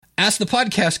Ask the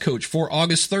Podcast Coach for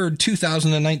August 3rd,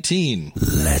 2019.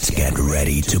 Let's get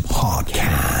ready to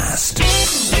podcast.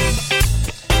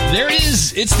 There it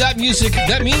is. It's that music.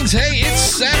 That means, hey, it's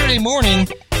Saturday morning.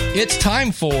 It's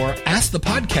time for Ask the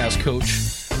Podcast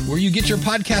Coach, where you get your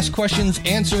podcast questions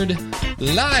answered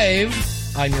live.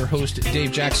 I'm your host,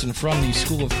 Dave Jackson from the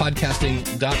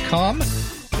schoolofpodcasting.com.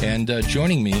 And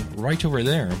joining me right over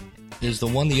there is the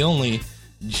one, the only,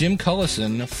 Jim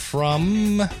Cullison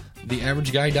from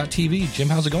theaverageguy.tv. Jim,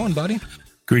 how's it going, buddy?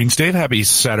 Greetings, Dave. Happy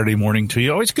Saturday morning to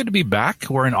you. Always good to be back.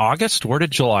 We're in August. Where did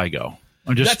July go?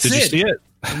 Did you see it?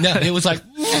 No, it was like,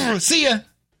 see ya.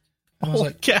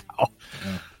 Holy cow.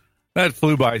 Yeah. That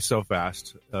flew by so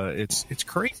fast. It's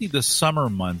crazy the summer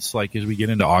months, like as we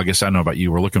get into August. I don't know about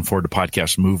you. We're looking forward to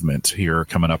podcast movement here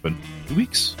coming up in 2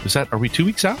 weeks. Are we 2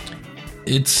 weeks out?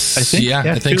 I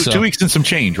think so. 2 weeks and some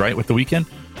change, right? With the weekend?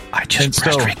 I just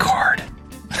pressed record.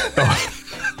 Oh.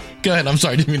 Go ahead. I'm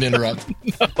sorry. I didn't mean to interrupt.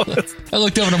 I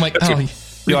looked over and I'm like,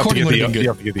 recording would have been good. You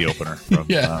have to get the opener from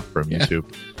YouTube.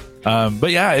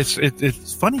 But yeah,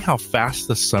 it's funny how fast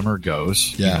the summer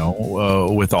goes,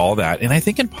 with all that. And I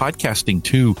think in podcasting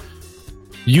too,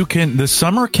 the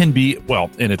summer can be,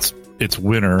 and it's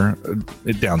winter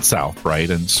down south,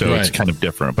 right? And so It's kind of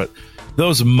different, but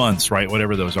those months, right?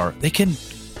 Whatever those are, they can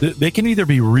either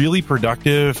be really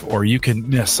productive or you can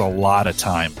miss a lot of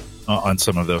time on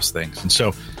some of those things. And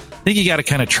so I think you got to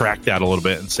kind of track that a little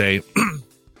bit and say,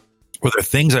 were there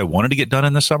things I wanted to get done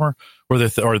in the summer or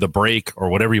the break or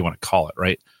whatever you want to call it,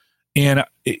 right? And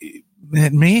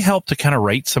it may help to kind of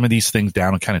write some of these things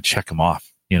down and kind of check them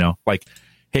off, like,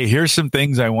 hey, here's some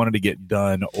things I wanted to get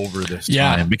done over this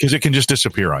time, because it can just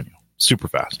disappear on you super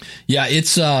fast. Yeah,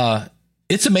 it's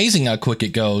amazing how quick it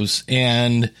goes.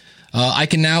 And I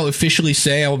can now officially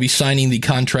say I will be signing the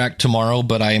contract tomorrow,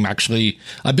 but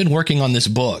I've been working on this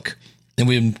book and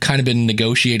we've kind of been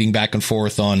negotiating back and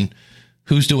forth on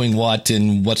who's doing what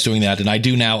and what's doing that. And I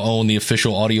do now own the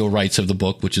official audio rights of the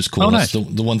book, which is cool. Oh, nice. That's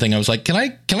the one thing I was like, can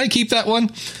I keep that one?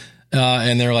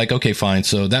 And they're like, okay, fine.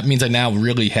 So that means I now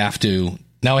really have to,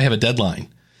 now I have a deadline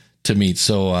to meet.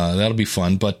 So that'll be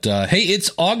fun. But hey,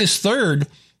 it's August 3rd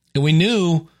and we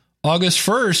knew August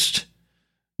 1st,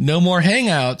 no more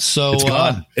Hangouts. So it's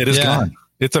gone. It is gone.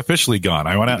 It's officially gone.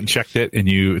 I went out and checked it and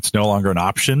it's no longer an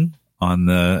option on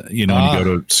the, when you go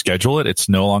to schedule it, it's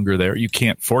no longer there. You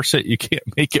can't force it. You can't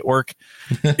make it work.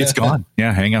 It's gone.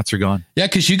 Yeah. Hangouts are gone. Yeah.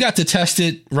 Cause you got to test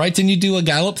it, right? Didn't you do a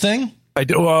Gallup thing? I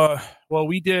do. Well,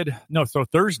 we did. No. So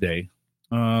Thursday,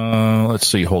 let's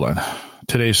see, hold on.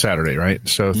 Today's Saturday, right?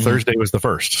 So Thursday was the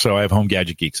first. So I have Home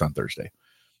Gadget Geeks on Thursday.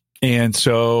 And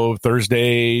so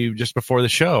Thursday, just before the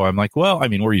show, I'm like,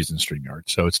 we're using StreamYard,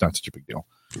 so it's not such a big deal.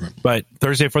 Right. But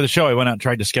Thursday before the show, I went out and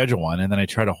tried to schedule one, and then I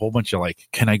tried a whole bunch of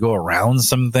can I go around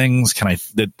some things?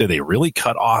 Did they really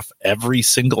cut off every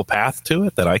single path to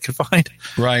it that I could find?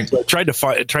 Right. So I tried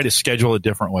to schedule it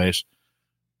different ways,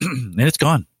 and it's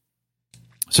gone.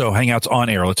 So Hangouts on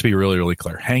air, let's be really, really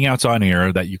clear. Hangouts on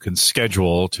air that you can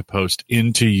schedule to post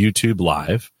into YouTube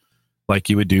Live, like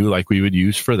you would do, like we would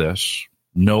use for this.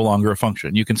 No longer a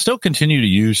function. You can still continue to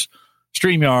use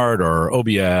StreamYard or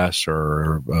OBS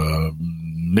or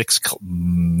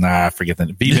forget that,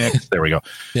 vMix. There we go.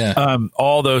 Yeah.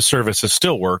 All those services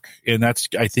still work. And that's,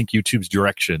 I think YouTube's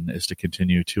direction is to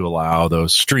continue to allow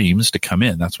those streams to come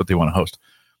in. That's what they want to host.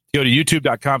 Go to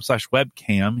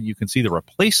youtube.com/webcam. You can see the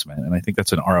replacement. And I think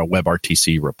that's a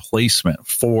WebRTC replacement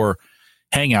for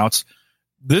Hangouts.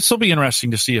 This will be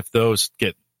interesting to see if those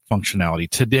get functionality.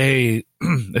 Today,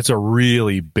 it's a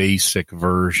really basic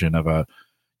version of a,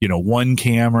 one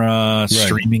camera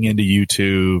streaming into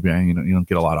YouTube, and you don't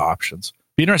get a lot of options.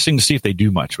 Be interesting to see if they do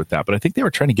much with that. But I think they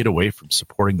were trying to get away from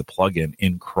supporting the plugin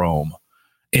in Chrome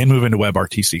and move into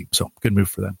WebRTC. So good move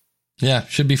for them. Yeah,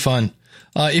 should be fun.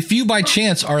 If you by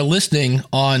chance are listening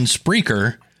on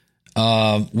Spreaker,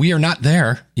 we are not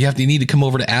there. You need to come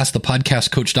over to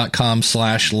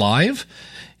askthepodcastcoach.com/live.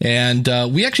 And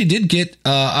we actually did get,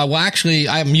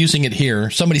 I'm using it here.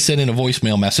 Somebody sent in a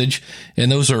voicemail message,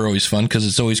 and those are always fun because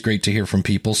it's always great to hear from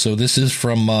people. So this is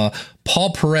from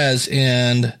Paul Perez,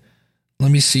 and let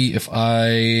me see if all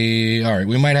right,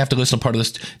 we might have to listen to part of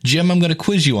this. Jim, I'm going to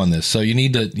quiz you on this, so you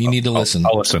need to listen.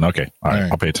 I'll listen. Okay. All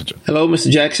right. I'll pay attention. Hello, Mr.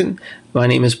 Jackson. My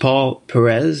name is Paul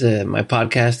Perez. My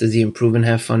podcast is the Improve and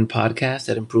Have Fun podcast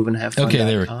at improveandhavefun.com. Okay,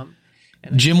 there.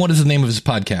 Jim, what is the name of his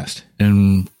podcast?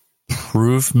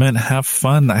 Improvement, have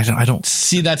fun. I don't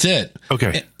see. That's it.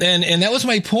 Okay. And that was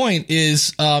my point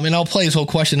is, and I'll play his whole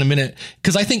question in a minute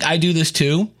because I think I do this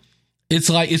too. It's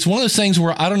one of those things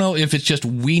where I don't know if it's just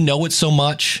we know it so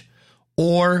much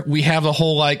Or we have the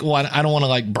whole like, well, I don't want to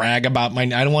like brag about I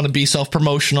don't want to be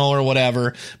self-promotional or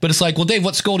whatever. But it's like, well, Dave,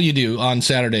 what school do you do on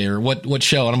Saturday or what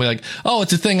show? And I'm like, oh,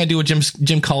 it's a thing I do with Jim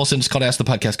Collison. It's called Ask the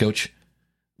Podcast Coach.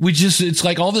 It's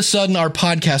like all of a sudden our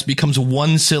podcast becomes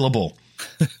one syllable.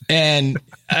 and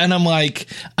I'm like,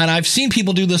 and I've seen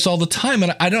people do this all the time.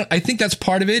 And I think that's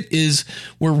part of it is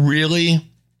we're really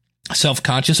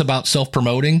self-conscious about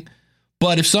self-promoting.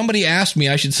 But if somebody asked me,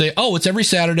 I should say, oh, it's every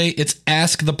Saturday. It's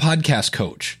Ask the Podcast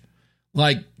Coach.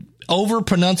 Like over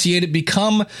pronunciate it.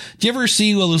 Do you ever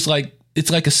see what was like,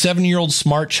 it's like a 7-year-old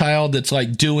smart child that's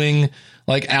like doing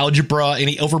like algebra and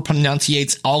he over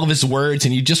pronunciates all of his words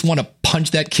and you just want to punch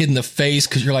that kid in the face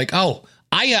because you're like, oh,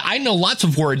 I know lots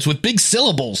of words with big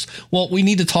syllables. Well, we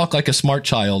need to talk like a smart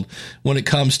child when it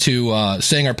comes to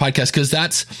saying our podcast, because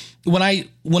that's when I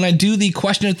do the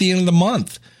question at the end of the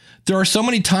month. There are so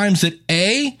many times that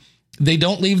A, they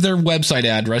don't leave their website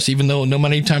address, even though no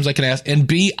many times I can ask, and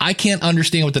B, I can't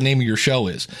understand what the name of your show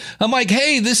is. I'm like,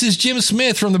 hey, this is Jim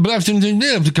Smith from the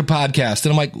podcast.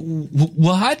 And I'm like,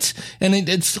 what? And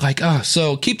it's like,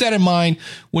 so keep that in mind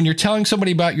when you're telling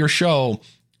somebody about your show.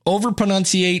 Over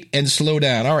pronunciate and slow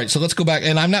down. All right, so let's go back.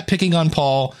 And I'm not picking on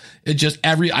Paul. It just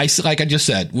like I just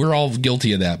said, we're all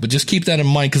guilty of that. But just keep that in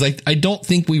mind because I don't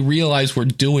think we realize we're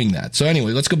doing that. So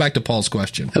anyway, let's go back to Paul's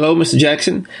question. Hello, Mr.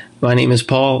 Jackson. My name is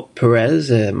Paul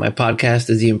Perez. My podcast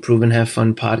is the Improve and Have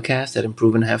Fun podcast at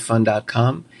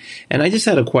improveandhavefun.com. And I just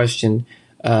had a question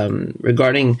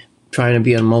regarding trying to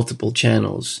be on multiple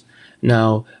channels.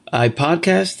 Now, I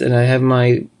podcast and I have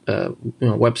my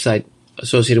website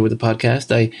associated with the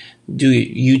podcast. I do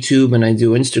YouTube and I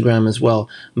do Instagram as well.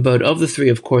 But of the three,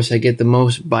 of course, I get the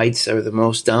most bites or the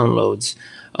most downloads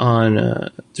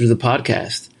on through the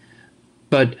podcast.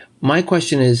 But my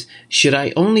question is, should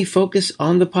I only focus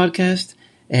on the podcast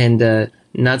and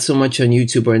not so much on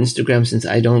YouTube or Instagram, since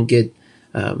I don't get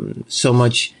so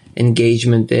much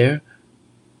engagement there?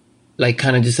 Like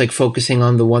kind of just like focusing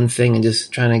on the one thing and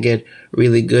just trying to get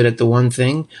really good at the one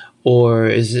thing? Or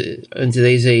is it, in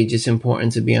today's age, it's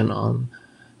important to be on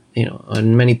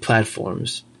many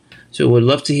platforms? So would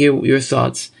love to hear your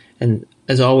thoughts. And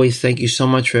as always, thank you so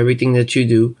much for everything that you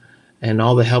do and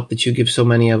all the help that you give so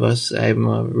many of us. I'm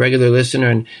a regular listener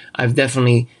and I've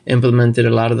definitely implemented a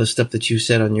lot of the stuff that you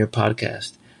said on your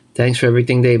podcast. Thanks for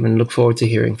everything, Dave, and look forward to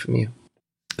hearing from you.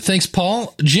 Thanks,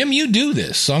 Paul. Jim, you do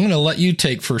this, so I'm going to let you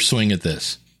take first swing at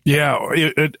this. Yeah,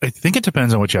 I think it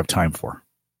depends on what you have time for.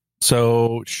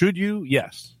 So should you?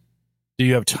 Yes. Do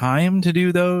you have time to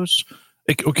do those?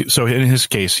 Okay. So in his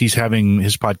case, his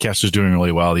podcast is doing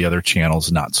really well. The other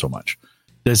channels, not so much.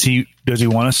 Does he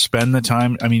want to spend the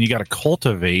time? I mean, you got to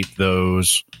cultivate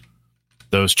those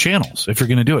channels. If you're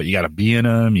going to do it, you got to be in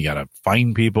them. You got to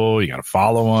find people. You got to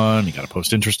follow them. You got to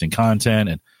post interesting content.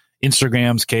 And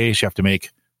Instagram's case, you have to make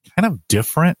kind of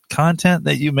different content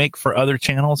that you make for other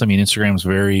channels. I mean,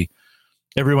 Instagram's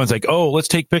everyone's like, oh, let's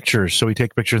take pictures. So we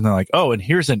take pictures and they're like, oh, and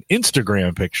here's an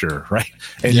Instagram picture, right?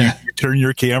 And you turn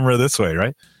your camera this way,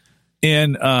 right?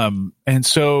 And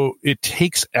so it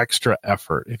takes extra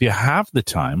effort. If you have the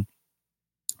time,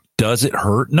 does it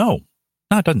hurt? No,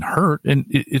 it doesn't hurt. And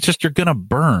it's just, you're going to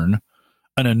burn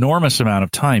an enormous amount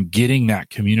of time getting that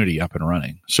community up and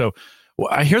running. So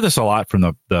I hear this a lot from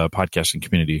the podcasting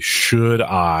community. Should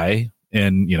I,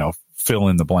 and fill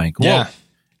in the blank. Yeah. Well,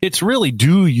 it's really,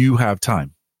 do you have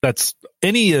time? That's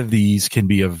any of these can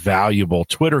be a valuable.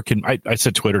 Twitter can. I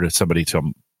said Twitter to somebody,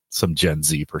 some Gen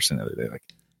Z person the other day, like,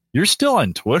 you're still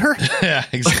on Twitter? Yeah,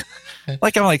 exactly.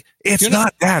 Like, I'm like, it's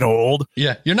not that old.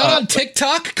 Yeah, you're not on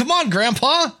TikTok? Come on,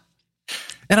 Grandpa.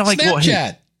 And I'm like, Snapchat. well,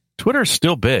 hey, Twitter's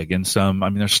still big in some. I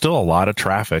mean, there's still a lot of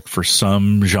traffic for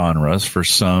some genres, for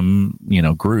some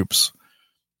groups.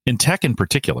 In tech, in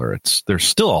particular, there's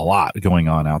still a lot going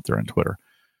on out there on Twitter.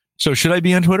 So should I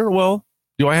be on Twitter? Well,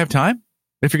 do I have time?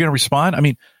 If you're going to respond, I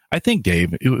mean, I think,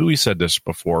 Dave, we said this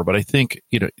before, but I think,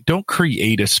 don't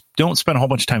spend a whole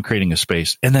bunch of time creating a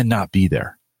space and then not be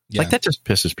there. Yeah. Like, that just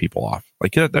pisses people off.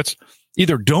 Like, that's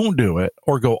either don't do it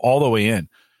or go all the way in,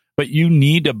 but you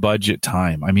need to budget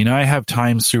time. I mean, I have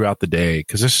times throughout the day,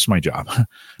 because this is my job.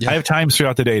 Yeah. I have times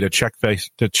throughout the day to check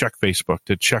Facebook,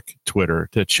 to check Twitter,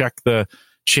 to check the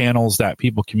channels that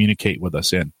people communicate with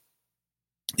us in.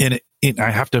 And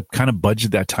I have to kind of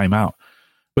budget that time out.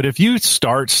 But if you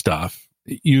start stuff,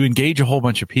 you engage a whole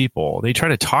bunch of people, they try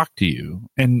to talk to you,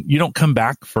 and you don't come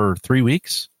back for 3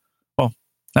 weeks, well,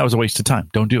 that was a waste of time.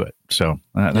 Don't do it. So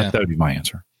that would be my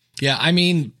answer. Yeah, I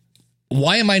mean,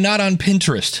 why am I not on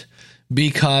Pinterest?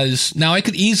 Because now I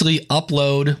could easily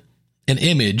upload an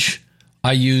image.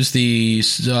 I use the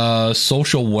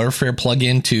social warfare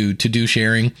plugin to do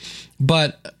sharing.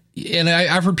 But and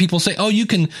I've heard people say, oh, you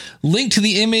can link to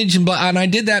the image. And I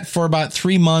did that for about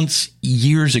 3 months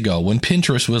years ago when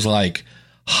Pinterest was like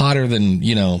hotter than,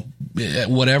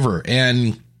 whatever.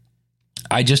 And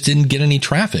I just didn't get any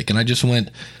traffic. And I just went,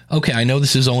 okay, I know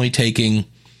this is only taking,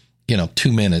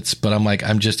 2 minutes, but I'm like,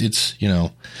 I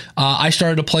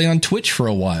started to play on Twitch for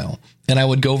a while, and I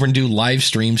would go over and do live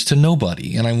streams to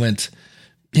nobody. And I went,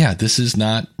 yeah, this is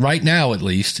not right now, at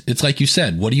least. It's like you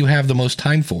said, what do you have the most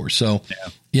time for? So,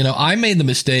 I made the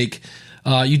mistake.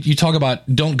 You talk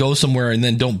about don't go somewhere and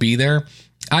then don't be there.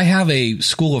 I have a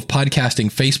School of Podcasting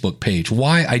Facebook page.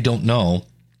 Why? I don't know.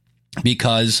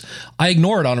 Because I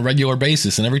ignore it on a regular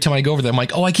basis. And every time I go over there, I'm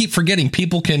like, oh, I keep forgetting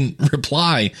people can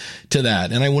reply to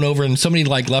that. And I went over and somebody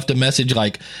left a message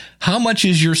like, how much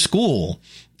is your school?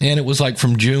 And it was like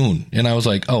from June. And I was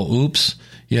like, oh, oops.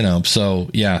 So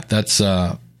yeah, that's,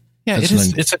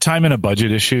 it's a time and a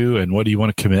budget issue. And what do you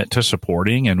want to commit to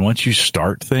supporting? And once you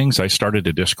start things, I started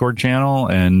a Discord channel,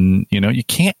 and, you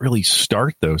can't really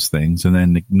start those things and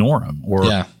then ignore them,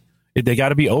 or they got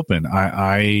to be open.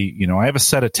 I have a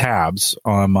set of tabs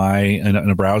on in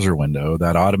a browser window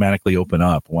that automatically open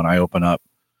up when I open up,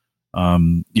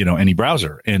 any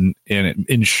browser, and it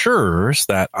ensures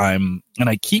that and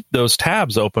I keep those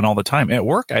tabs open all the time. At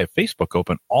work, I have Facebook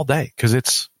open all day because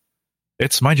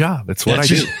it's my job. It's what I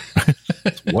do.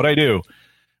 It's what I do,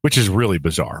 which is really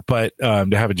bizarre. But to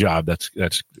have a job that's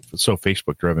so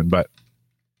Facebook driven, but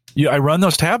I run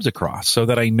those tabs across so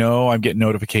that I know I'm getting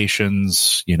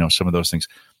notifications, some of those things.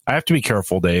 I have to be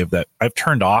careful, Dave, that I've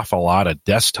turned off a lot of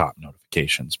desktop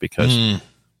notifications because if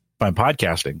I'm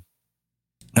podcasting,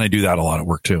 and I do that a lot at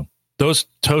work too, those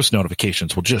toast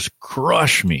notifications will just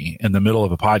crush me in the middle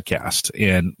of a podcast.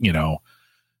 And,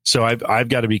 so I've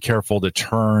got to be careful to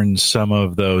turn some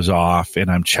of those off, and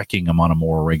I'm checking them on a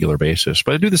more regular basis.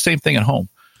 But I do the same thing at home.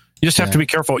 You just have to be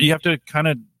careful. You have to kind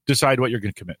of decide what you're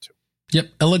going to commit to. Yep.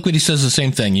 Eloquity says the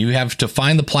same thing. You have to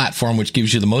find the platform which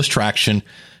gives you the most traction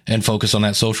and focus on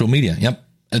that social media. Yep.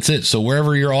 That's it. So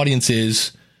wherever your audience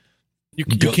is, you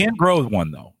can't grow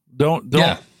one though.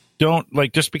 Don't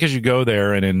like, just because you go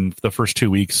there and in the first 2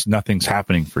 weeks, nothing's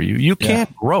happening for you. You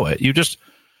can't grow it. You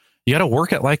got to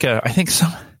work at I think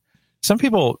some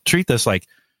people treat this like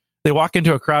they walk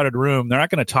into a crowded room. They're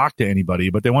not going to talk to anybody,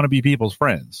 but they want to be people's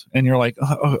friends. And you're like,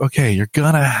 oh, okay, you're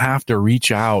going to have to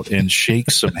reach out and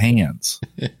shake some hands.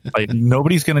 Like,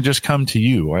 nobody's going to just come to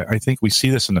you. I think we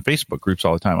see this in the Facebook groups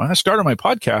all the time. I started my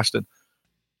podcast and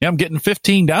I'm getting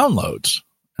 15 downloads.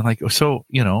 And like, so,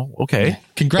 okay.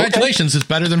 Congratulations. Okay. It's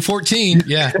better than 14.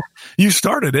 Yeah. You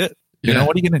started it. You know,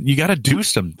 what are you going to, you got to do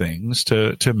some things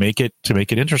to make it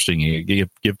interesting. You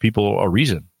give people a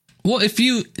reason. Well, if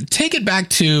you take it back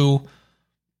to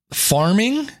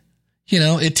farming,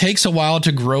 it takes a while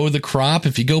to grow the crop.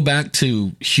 If you go back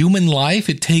to human life,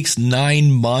 it takes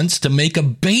 9 months to make a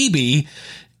baby,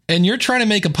 and you're trying to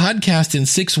make a podcast in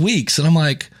 6 weeks. And I'm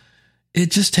like,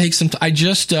 it just takes some I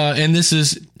just, and this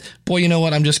is, boy, you know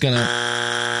what? I'm going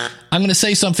to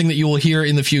say something that you will hear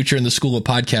in the future in the School of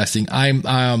Podcasting.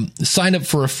 I'm signed up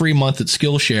for a free month at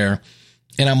Skillshare,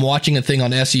 and I'm watching a thing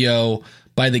on SEO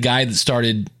by the guy that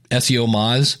started SEO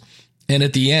Moz. And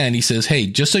at the end, he says, hey,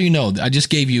 just so you know, I just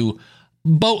gave you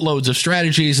boatloads of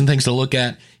strategies and things to look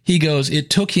at. He goes, it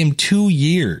took him 2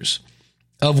 years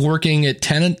of working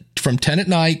from 10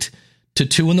 at to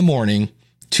 2 in the morning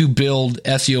to build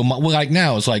SEO. Well, like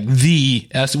now it's like one of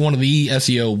the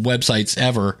SEO websites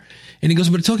ever. And he goes,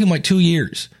 but it took him like 2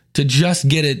 years to just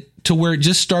get it to where it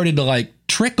just started to like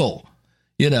trickle,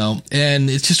 and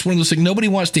it's just one of those things. Nobody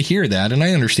wants to hear that. And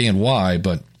I understand why,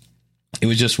 but it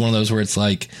was just one of those where it's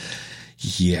like,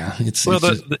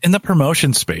 in the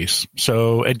promotion space.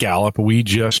 So at Gallup, we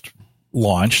just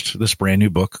launched this brand new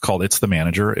book called It's the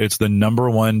Manager. It's the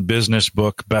 #1 business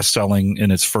book, best-selling in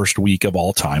its first week of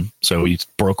all time. So it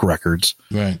broke records.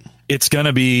 Right. It's going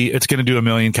to do 1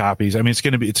 million copies. I mean,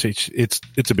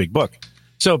 it's a big book.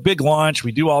 So big launch.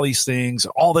 We do all these things,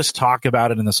 all this talk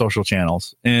about it in the social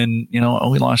channels. And, we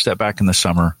launched that back in the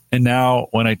summer. And now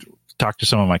when I talk to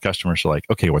some of my customers, they're like,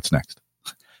 okay, what's next?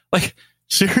 Like,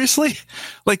 seriously?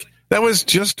 Like, that was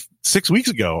just 6 weeks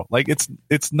ago. Like,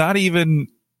 it's not even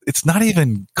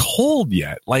cold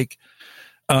yet. Like,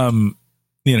 and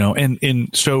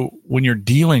so when you're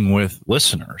dealing with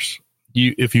listeners,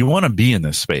 if you want to be in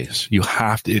this space, you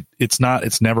have to, it's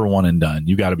never one and done.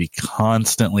 You got to be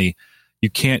constantly,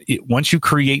 once you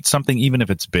create something, even if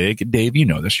it's big, Dave,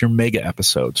 this, your mega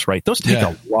episodes, right? Those take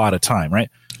a lot of time, right?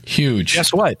 Huge.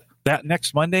 Guess what? That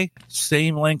next Monday,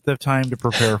 same length of time to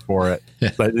prepare for it,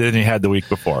 but then you had the week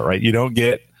before, right? You don't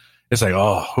get, it's like,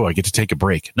 I get to take a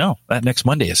break. No, that next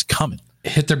Monday is coming.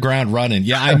 hit the ground running.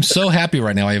 Yeah, I'm so happy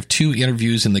right now. I have 2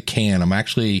 interviews in the can. I'm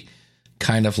actually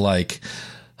kind of like,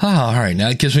 all right, now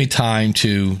it gives me time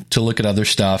to look at other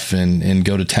stuff and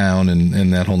go to town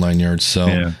and that whole 9 yards.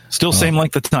 So still same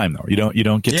length of time though. You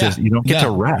don't get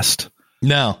to rest.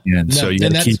 No. And so you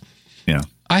got to keep. Yeah.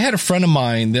 I had a friend of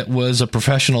mine that was a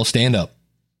professional stand-up,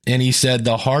 and he said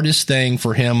the hardest thing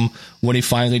for him when he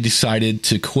finally decided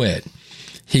to quit,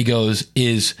 he goes,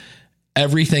 is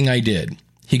everything I did.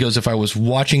 He goes, if I was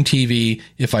watching TV,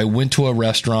 if I went to a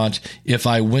restaurant,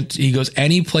 he goes,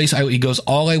 any place, he goes,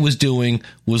 all I was doing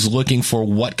was looking for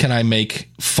what can I make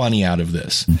funny out of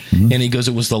this. Mm-hmm. And he goes,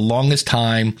 it was the longest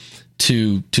time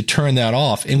to turn that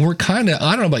off. And we're kind of,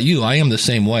 I don't know about you, I am the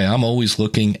same way. I'm always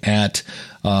looking at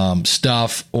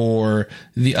stuff. Or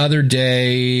the other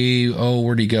day,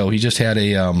 where'd he go? He just had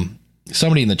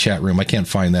somebody in the chat room, I can't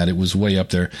find that. It was way up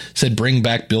there. Said, bring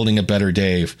back Building a Better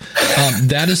Dave.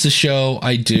 That is the show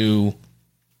I do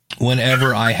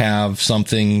whenever I have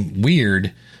something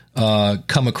weird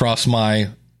come across my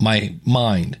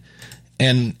mind.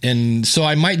 And so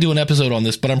I might do an episode on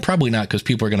this, but I'm probably not, because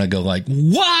people are going to go like,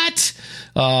 what?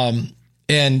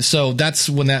 And so that's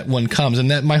when that one comes.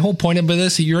 And that my whole point of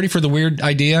this, you ready for the weird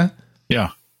idea?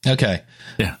 Yeah. Okay.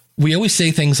 Yeah. We always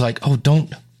say things like, oh,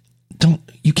 don't,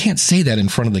 you can't say that in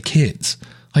front of the kids.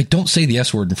 Like, don't say the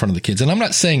S word in front of the kids. And I'm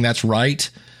not saying that's right.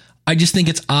 I just think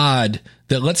it's odd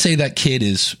that, let's say that kid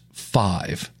is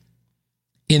 5.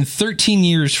 In 13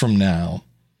 years from now,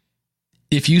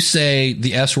 if you say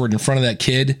the S word in front of that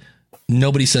kid,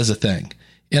 nobody says a thing.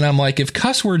 And I'm like, if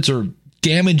cuss words are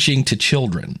damaging to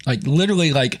children, like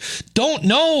literally, like, don't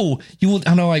know, you will,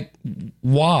 I know, like,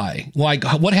 why? Like,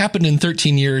 what happened in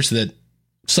 13 years that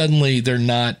suddenly they're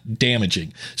not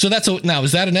damaging? So now,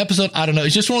 is that an episode? I don't know.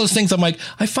 It's just one of those things I'm like,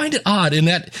 I find it odd in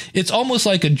that it's almost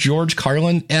like a George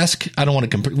Carlin-esque. I don't want to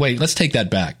compare. Wait, let's take that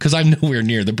back, because I'm nowhere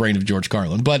near the brain of George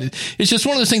Carlin. But it's just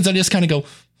one of those things I just kind of go,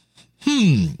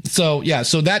 So, yeah,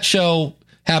 so that show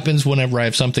happens whenever I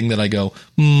have something that I go,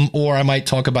 or I might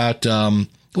talk about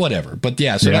whatever. But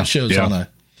yeah, so that show's on a.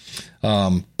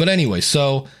 But anyway,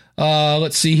 so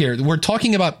let's see here. We're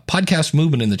talking about podcast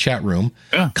movement in the chat room.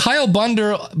 Yeah. Kyle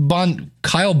Bundle.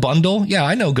 Yeah,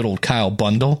 I know good old Kyle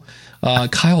Bundle.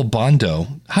 Kyle Bondo.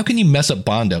 How can you mess up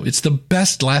Bondo? It's the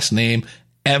best last name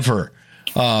ever.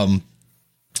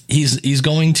 He's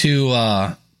going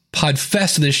to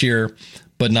Podfest this year,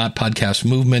 but not Podcast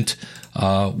Movement.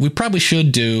 We probably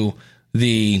should do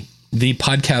the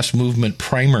Podcast Movement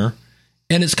primer.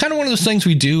 And it's kind of one of those things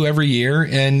we do every year.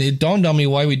 And it dawned on me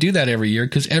why we do that every year,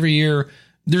 because every year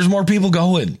there's more people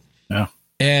going. Yeah.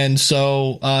 And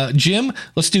so, Jim,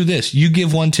 let's do this. You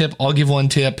give one tip, I'll give one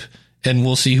tip, and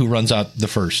we'll see who runs out the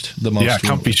most. Yeah,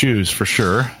 comfy shoes for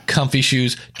sure. Comfy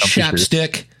shoes.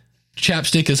 Chapstick.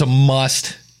 Chapstick is a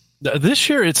must. This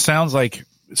year, it sounds like,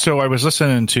 so I was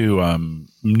listening to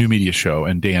New Media Show,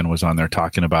 and Dan was on there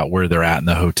talking about where they're at in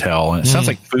the hotel. And it sounds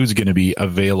like food's going to be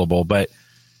available, but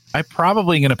I'm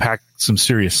probably going to pack some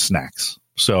serious snacks.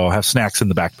 So I'll have snacks in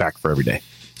the backpack for every day.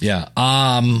 Yeah.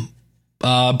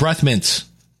 Breath mints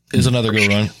is another good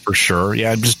one. For sure.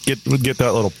 Yeah. Just get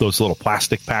those little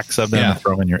plastic packs of them and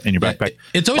throw them in your backpack.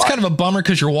 It's always kind of a bummer,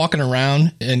 because you're walking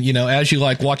around and, as you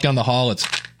walk down the hall, it's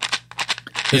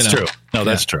true. No,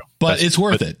 that's true. But it's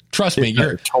worth it. Trust me.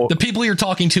 The people you're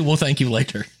talking to will thank you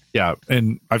later. Yeah,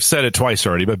 and I've said it twice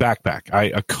already, but backpack.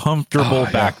 A comfortable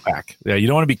backpack. Yeah, you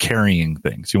don't want to be carrying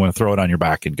things. You want to throw it on your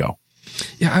back and go.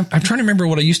 Yeah, I'm trying to remember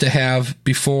what I used to have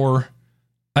before.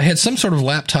 I had some sort of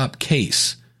laptop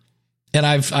case, and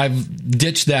I've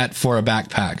ditched that for a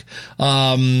backpack.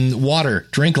 Water.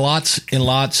 Drink lots and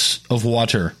lots of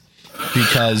water,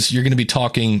 because you're going to be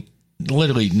talking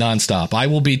literally nonstop. I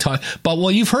will be talking. But,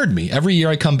 you've heard me. Every year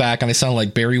I come back and I sound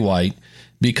like Barry White,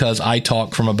 because I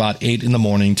talk from about 8 in the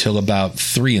morning till about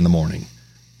 3 in the morning.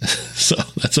 So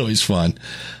that's always fun.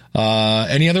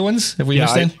 Any other ones? Have we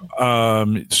missed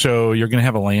any? So you're going to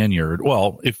have a lanyard.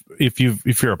 Well, if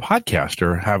you're a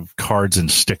podcaster, have cards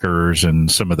and stickers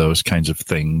and some of those kinds of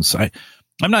things.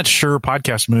 I'm not sure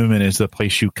Podcast Movement is the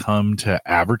place you come to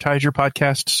advertise your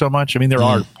podcast so much. I mean, there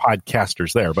are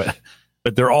podcasters there, but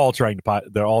they're all trying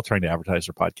to advertise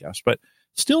their podcast. But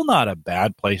still not a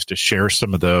bad place to share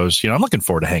some of those. I'm looking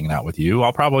forward to hanging out with you.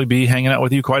 I'll probably be hanging out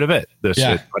with you quite a bit this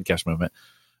Podcast Movement.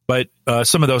 But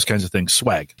some of those kinds of things,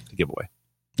 swag to give away.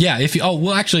 Yeah.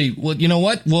 You know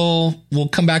what? We'll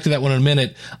come back to that one in a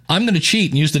minute. I'm going to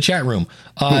cheat and use the chat room.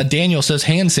 Daniel says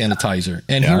hand sanitizer.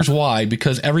 And here's why,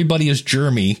 because everybody is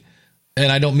germy. And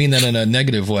I don't mean that in a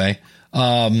negative way.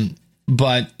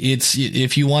 But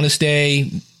if you want to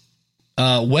stay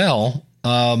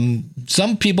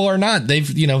some people are not.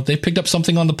 They've picked up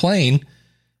something on the plane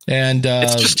And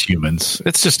it's just humans.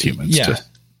 Yeah.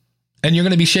 And you're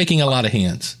going to be shaking a lot of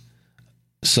hands.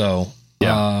 So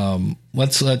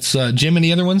let's Jim,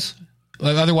 any other ones?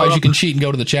 Otherwise, you can cheat and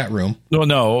go to the chat room.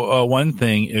 No. One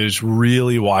thing is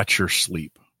really watch your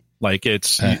sleep. Like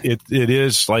it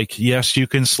is like, yes, you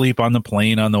can sleep on the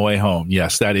plane on the way home.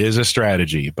 Yes, that is a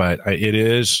strategy, but it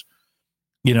is,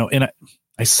 and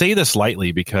I say this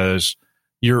lightly because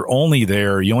you're only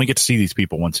there. You only get to see these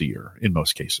people once a year in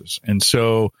most cases. And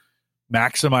so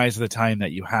maximize the time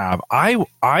that you have. I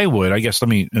would, I guess, let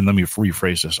me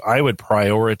rephrase this. I would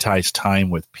prioritize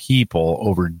time with people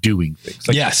over doing things.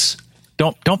 Like, yes.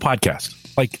 Don't podcast.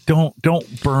 Like,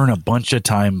 don't burn a bunch of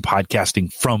time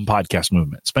podcasting from Podcast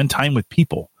Movement. Spend time with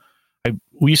people.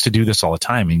 We used to do this all the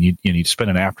time, and you'd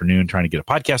spend an afternoon trying to get a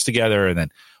podcast together, and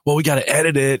then, we got to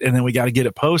edit it, and then we got to get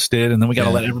it posted, and then we got to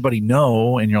let everybody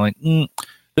know. And you're like,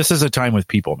 this is a time with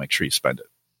people. Make sure you spend it.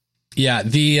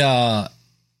 Yeah.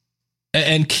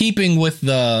 And keeping with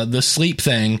the sleep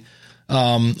thing,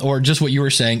 or just what you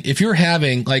were saying, if you're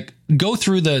having go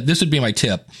through this would be my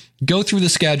tip. Go through the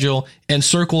schedule and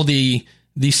circle the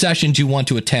sessions you want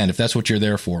to attend, if that's what you're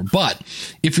there for. But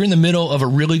if you're in the middle of a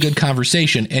really good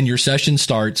conversation and your session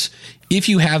starts, if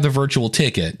you have the virtual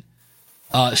ticket,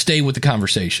 stay with the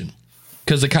conversation,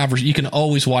 because you can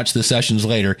always watch the sessions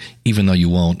later, even though you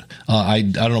won't. I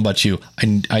don't know about you.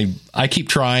 I keep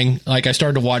trying. Like, I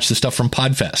started to watch the stuff from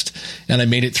Podfest, and I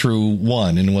made it through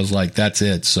one and was like, that's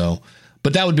it. So,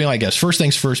 but that would be my guess. First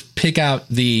things first, pick out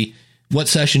what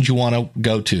sessions you want to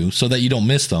go to so that you don't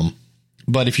miss them.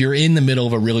 But if you're in the middle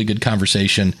of a really good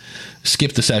conversation,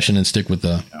 skip the session and stick with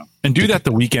the... Yeah. And do that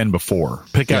the weekend before.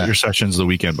 Pick out your sessions the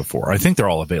weekend before. I think they're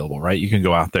all available, right? You can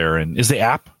go out there and... Is the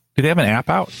app... Do they have an app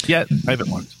out yet? I haven't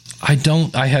looked.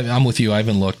 I'm with you. I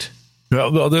haven't looked.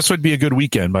 Well, this would be a good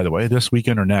weekend, by the way. This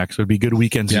weekend or next would be good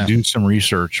weekends to do some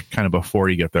research kind of before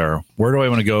you get there. Where do I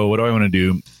want to go? What do I want to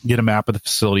do? Get a map of the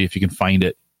facility if you can find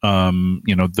it.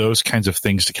 Those kinds of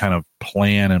things to kind of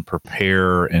plan and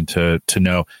prepare and to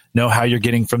know how you're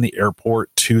getting from the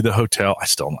airport to the hotel. I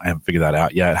haven't figured that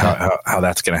out yet, how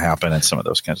that's going to happen and some of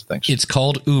those kinds of things. It's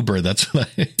called Uber.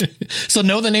 So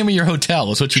know the name of your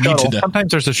hotel is what you need to know.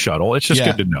 Sometimes there's a shuttle. It's just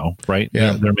good to know, right?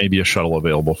 Yeah. There may be a shuttle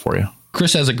available for you.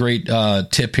 Chris has a great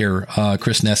tip here.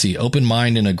 Chris Nessie, open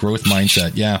mind and a growth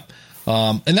mindset. Yeah.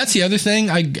 And that's the other thing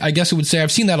I guess I would say.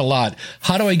 I've seen that a lot.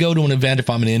 How do I go to an event if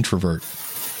I'm an introvert?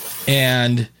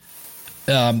 And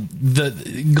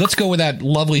let's go with that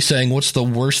lovely saying, what's the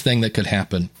worst thing that could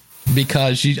happen?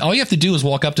 Because all you have to do is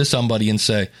walk up to somebody and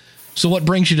say, so what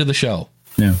brings you to the show?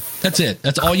 Yeah. That's it.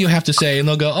 That's all you have to say. And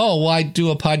they'll go, oh, well, I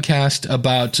do a podcast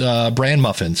about bran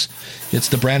muffins. It's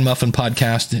the Bran Muffin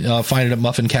Podcast. Find it at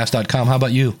muffincast.com. How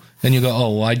about you? And you go,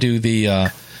 oh, well, I do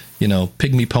the,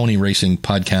 Pygmy Pony Racing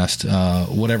podcast,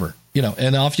 whatever.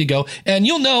 And off you go. And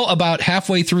you'll know about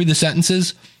halfway through the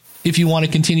sentences if you want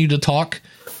to continue to talk.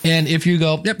 And if you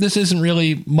go, yep, this isn't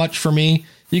really much for me,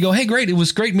 you go, hey, great. It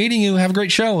was great meeting you. Have a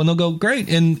great show. And they'll go, great.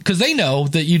 And because they know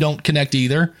that you don't connect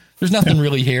either. There's nothing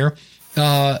really here.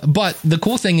 But the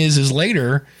cool thing is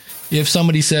later, if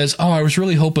somebody says, oh, I was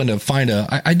really hoping to find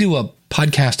I do a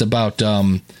podcast about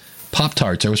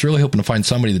Pop-Tarts. I was really hoping to find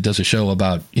somebody that does a show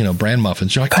about, bran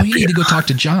muffins. You're like, oh, you need to go talk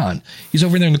to John. He's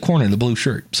over there in the corner in the blue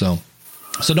shirt. So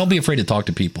don't be afraid to talk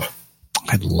to people.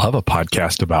 I'd love a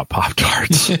podcast about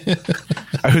Pop-Tarts.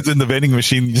 I was in the vending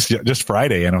machine just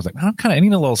Friday, and I was like, I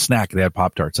need a little snack. They had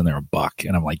Pop-Tarts, and they're $1.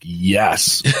 And I'm like,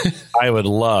 yes, I would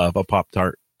love a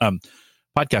Pop-Tart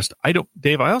podcast.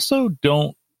 Dave, I also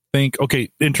don't think,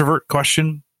 introvert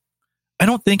question. I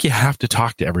don't think you have to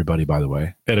talk to everybody, by the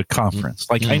way, at a conference.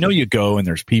 I know you go and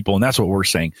there's people, and that's what we're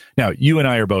saying. Now, you and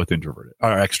I are both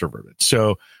extroverted.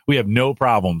 So we have no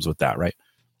problems with that, right?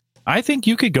 I think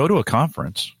you could go to a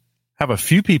conference, have a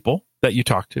few people that you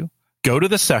talk to, go to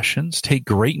the sessions, take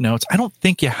great notes. I don't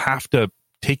think you have to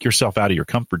take yourself out of your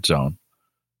comfort zone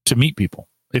to meet people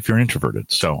if you're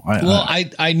introverted. So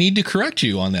I need to correct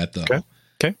you on that, though.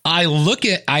 Okay. I look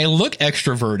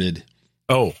extroverted.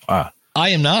 Oh, I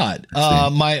am not.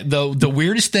 The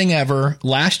weirdest thing ever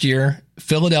last year,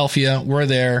 Philadelphia, we're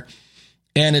there,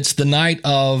 and it's the night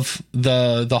of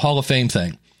the Hall of Fame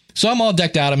thing. So I'm all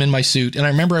decked out. I'm in my suit. And I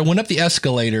remember I went up the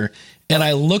escalator and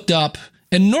I looked up,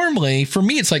 and normally for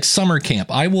me, it's like summer camp.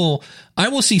 I will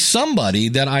see somebody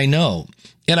that I know.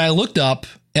 And I looked up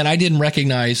and I didn't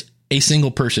recognize a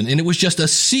single person. And it was just a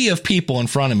sea of people in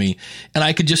front of me. And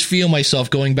I could just feel myself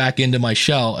going back into my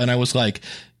shell. And I was like,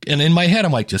 and in my head,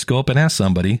 I'm like, just go up and ask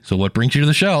somebody. So what brings you to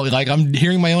the show? Like, I'm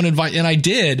hearing my own advice. And I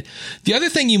did. The other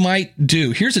thing you might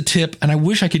do, here's a tip, and I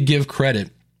wish I could give credit.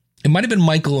 It might have been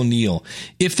Michael O'Neill.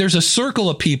 If there's a circle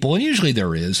of people, and usually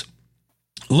there is,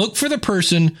 look for the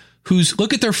person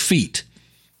look at their feet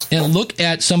and look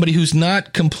at somebody who's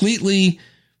not completely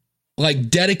like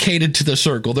dedicated to the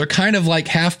circle. They're kind of like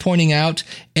half pointing out,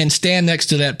 and stand next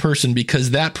to that person,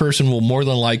 because that person will more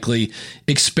than likely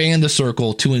expand the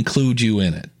circle to include you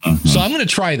in it. Mm-hmm. So I'm going to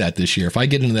try that this year. If I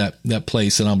get into that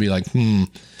place, and I'll be like,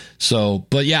 So,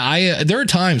 but yeah, there are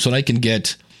times when I can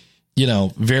get,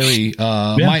 very,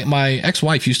 my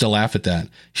ex-wife used to laugh at that.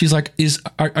 She's like,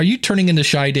 are you turning into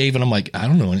Shy Dave? And I'm like, I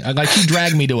don't know. Like, she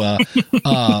dragged me to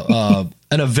an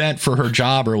event for her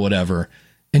job or whatever.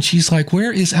 And she's like,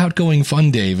 where is outgoing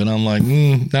fun Dave? And I'm like,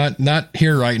 not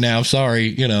here right now.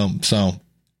 Sorry. So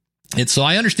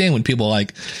I understand when people are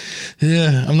like,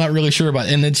 I'm not really sure about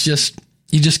it. And it's just,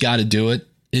 you just got to do it.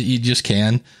 You just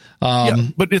can.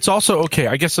 But it's also okay.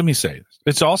 I guess let me say this.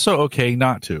 It's also okay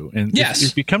not to. And yes,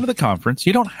 if you come to the conference,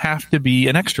 you don't have to be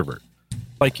an extrovert.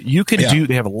 Like you can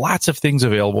they have lots of things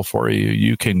available for you.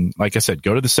 You can, like I said,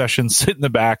 go to the session, sit in the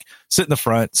back, sit in the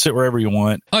front, sit wherever you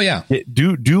want. Oh yeah.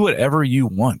 Do whatever you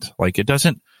want. Like it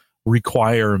doesn't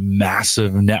require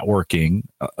massive networking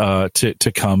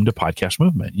to come to Podcast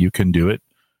Movement. You can do it.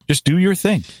 Just do your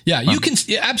thing. Yeah, you can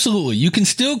absolutely. You can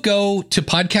still go to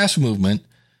Podcast Movement,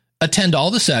 attend all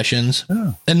the sessions,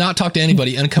 and not talk to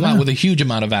anybody, and come out with a huge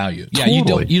amount of value. Yeah,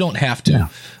 totally. you don't have to. Yeah.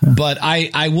 But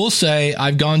I will say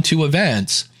I've gone to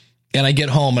events, and I get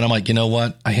home and I'm like, you know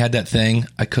what? I had that thing.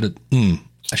 I could have.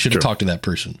 I should have talked to that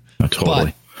person.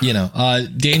 Totally.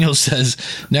 But Daniel says,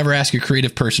 never ask a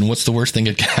creative person what's the worst thing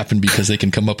that could happen, because they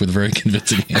can come up with very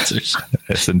convincing answers.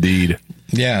 Yes, indeed.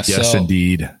 Yeah. Yes,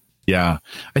 indeed. Yeah.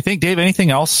 I think, Dave,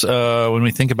 anything else when we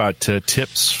think about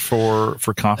tips for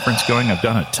conference going? I've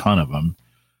done a ton of them.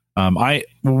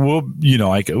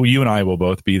 You and I will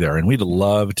both be there, and we'd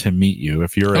love to meet you.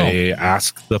 If you're a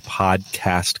Ask the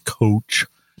Podcast Coach,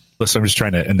 listen, I'm just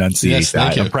trying to enunciate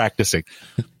that. I'm practicing.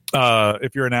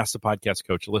 If you're an Ask the Podcast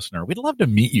Coach listener, we'd love to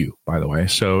meet you, by the way.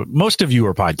 So most of you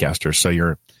are podcasters, so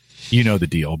you know the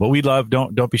deal, but we'd love,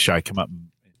 don't be shy. Come up and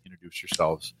introduce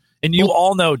yourselves. And you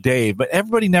all know Dave, but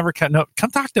everybody never come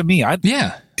talk to me.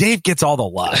 Dave gets all the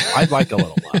love. I'd like a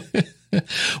little love.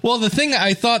 Well, the thing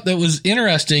I thought that was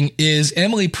interesting is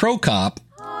Emily Prokop.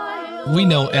 We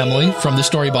know Emily from The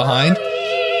Story Behind.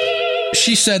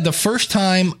 She said the first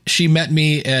time she met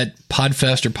me at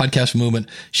Podfest or Podcast Movement,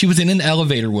 she was in an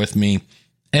elevator with me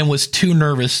and was too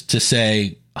nervous to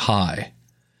say hi.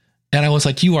 And I was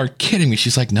like, you are kidding me.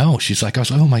 She's like, no. She's like, I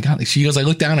was like, oh my God. She goes, I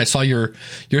looked down, I saw your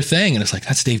thing, and it's like,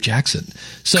 that's Dave Jackson.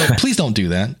 So please don't do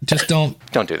that. Just don't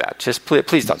do that. Just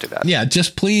please don't do that. Yeah.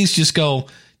 Just go,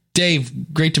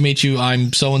 Dave, great to meet you.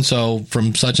 I'm so-and-so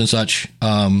from such and such.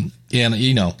 And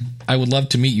I would love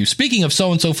to meet you. Speaking of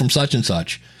so-and-so from such and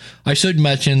such, I should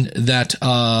mention that,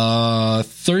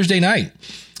 Thursday night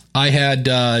I had,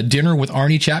 dinner with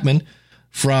Arnie Chapman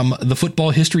from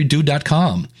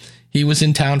thefootballhistorydude.com. He was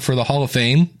in town for the Hall of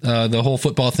Fame, the whole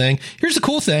football thing. Here's the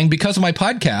cool thing. Because of my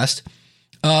podcast,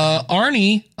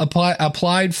 Arnie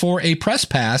applied for a press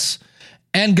pass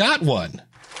and got one.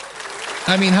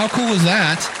 I mean, how cool was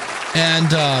that? And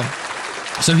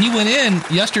so he went in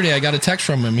yesterday. I got a text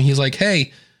from him. He's like,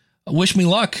 hey, wish me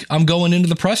luck. I'm going into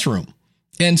the press room.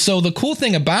 And so the cool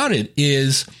thing about it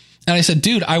is, and I said,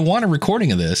 dude, I want a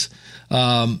recording of this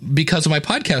because of my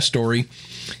podcast story.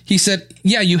 He said,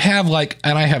 yeah, you have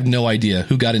and I have no idea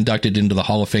who got inducted into the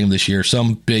Hall of Fame this year.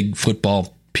 Some big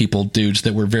football dudes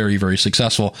that were very, very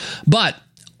successful. But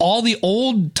all the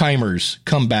old timers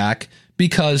come back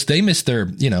because they missed their,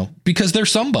 because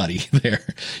there's somebody there.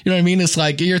 You know what I mean? It's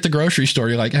like you're at the grocery store.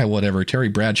 You're like, whatever, Terry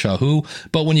Bradshaw, who?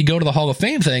 But when you go to the Hall of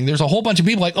Fame thing, there's a whole bunch of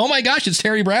people like, oh my gosh, it's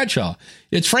Terry Bradshaw.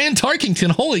 It's Fran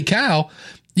Tarkington. Holy cow.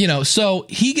 So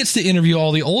he gets to interview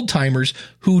all the old timers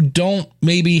who don't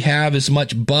maybe have as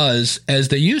much buzz as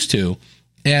they used to.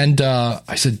 And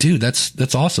I said, dude,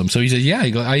 that's awesome. So he said, yeah,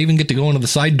 I even get to go into the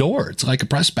side door. It's like a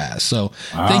press pass. So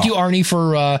Thank you, Arnie,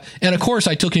 for and of course,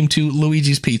 I took him to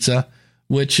Luigi's Pizza,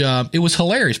 which it was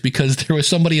hilarious because there was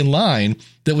somebody in line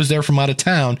that was there from out of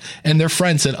town, and their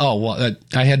friend said, oh, well,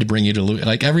 I had to bring you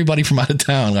to everybody from out of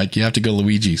town. You have to go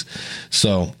Luigi's.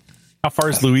 So. How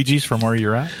far is Luigi's from where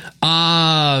you're at?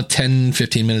 10,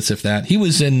 15 minutes, if that. He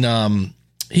was in,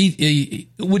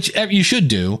 which you should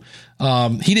do.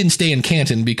 He didn't stay in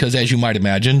Canton because, as you might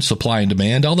imagine, supply and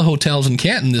demand. All the hotels in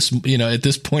Canton, at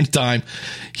this point in time,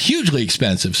 hugely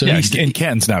expensive. So and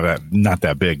Canton's not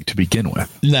that big to begin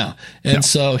with. No, and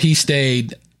so he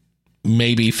stayed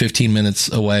maybe 15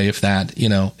 minutes away, if that,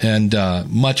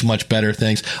 and much, much better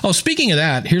things. Oh, speaking of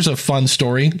that, here's a fun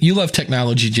story. You love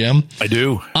technology, Jim. I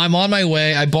do. I'm on my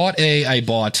way. I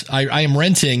am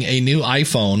renting a new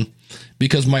iPhone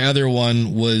because my other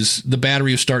one the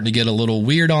battery was starting to get a little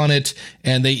weird on it.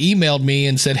 And they emailed me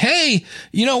and said, hey,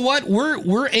 you know what?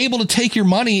 We're able to take your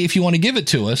money if you want to give it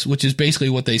to us, which is basically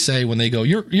what they say when they go,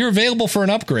 you're available for an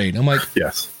upgrade. I'm like,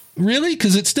 yes, really?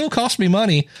 Because it still cost me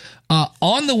money.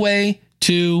 On the way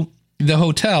to the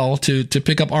hotel to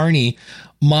pick up Arnie,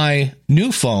 my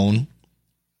new phone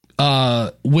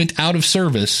went out of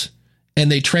service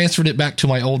and they transferred it back to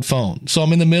my old phone. So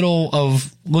I'm in the middle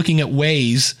of looking at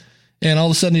Waze, and all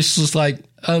of a sudden it's just like,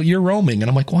 oh, you're roaming. And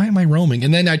I'm like, why am I roaming?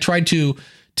 And then I tried to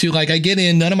like, I get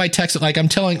in, none of my texts, like I'm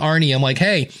telling Arnie, I'm like,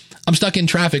 hey, I'm stuck in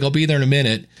traffic. I'll be there in a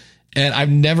minute. And I've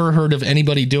never heard of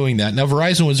anybody doing that. Now,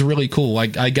 Verizon was really cool.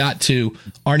 I got to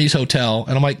Arnie's hotel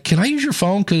and I'm like, can I use your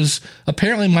phone? Because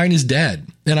apparently mine is dead.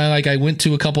 And I went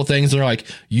to a couple things. They're like,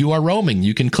 you are roaming.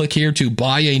 You can click here to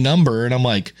buy a number. And I'm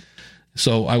like,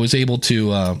 so I was able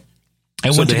to.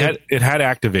 It had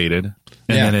activated,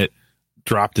 and then it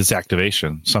dropped its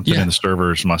activation. Something in the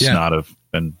servers must not have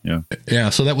been. Yeah.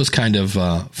 So that was kind of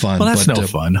fun. Well, that's no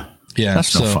fun. Yeah,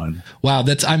 that's no fun. Wow,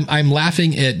 I'm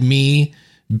laughing at me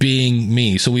being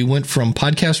me. So we went from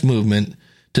podcast movement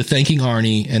to thanking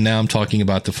Arnie, and now I'm talking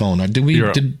about the phone.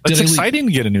 It's exciting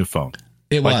to get a new phone.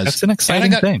 It was. That's an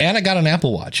exciting thing. And I got an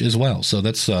Apple Watch as well. So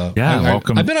that's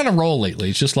welcome. I've been on a roll lately.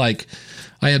 It's just like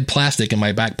I had plastic in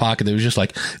my back pocket that was just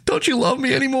like, don't you love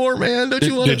me anymore, man? Don't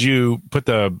you love Did you put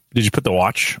the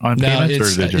watch on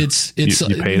payments? No, it's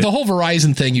the whole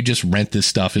Verizon thing. You just rent this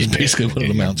stuff is basically what it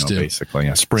amounts to. Basically,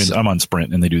 yeah. Sprint. So, I'm on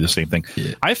Sprint, and they do the same thing.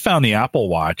 Yeah. I found the Apple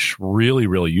Watch really,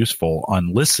 really useful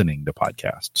on listening to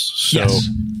podcasts. So,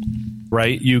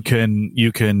 right, you can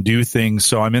do things.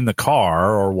 So I'm in the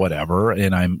car or whatever,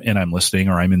 and I'm listening,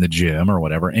 or I'm in the gym or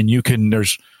whatever, and you can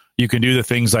do the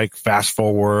things like fast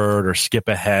forward or skip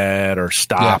ahead or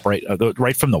stop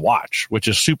right from the watch, which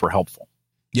is super helpful.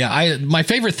 Yeah, my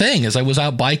favorite thing is I was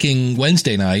out biking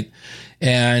Wednesday night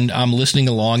and I'm listening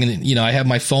along, and I have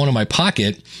my phone in my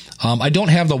pocket. I don't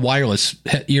have the wireless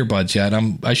earbuds yet.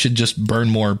 I should just burn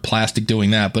more plastic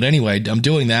doing that. But anyway, I'm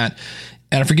doing that,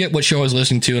 and I forget what show I was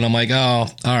listening to, and I'm like, oh, all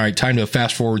right, time to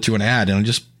fast forward to an ad, and I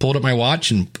just pulled up my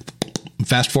watch and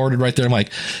fast forwarded right there. I'm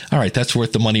like, all right, that's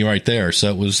worth the money right there.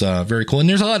 So it was very cool. And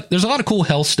there's a lot of cool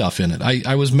health stuff in it.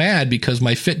 I was mad because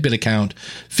my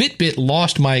Fitbit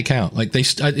lost my account. Like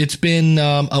it's been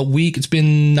a week. It's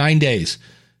been 9 days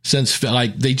since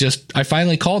I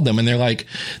finally called them, and they're like,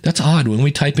 that's odd. When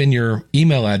we type in your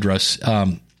email address,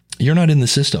 you're not in the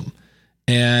system.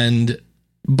 And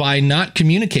by not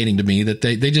communicating to me that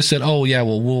they just said, oh yeah,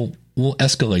 well, we'll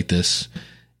escalate this.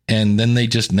 And then they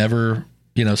just never,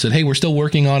 said, hey, we're still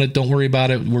working on it. Don't worry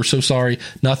about it. We're so sorry.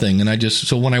 Nothing. And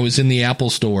so when I was in the Apple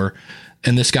store,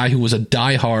 and this guy who was a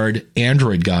diehard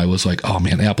Android guy was like, oh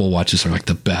man, Apple Watches are like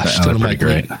the best. And I'm like,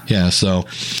 great. Yeah. So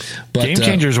game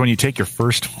changers when you take your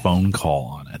first phone call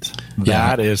on it.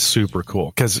 That is super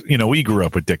cool. Cause we grew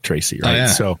up with Dick Tracy, right? Yeah.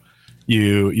 So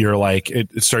you're like,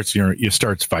 it starts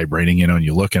vibrating, and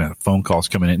you look at phone calls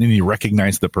coming in, and you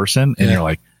recognize the person, and you're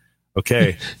like,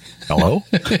 okay, hello.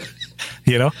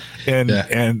 And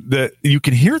you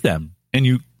can hear them and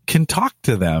you can talk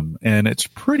to them, and it's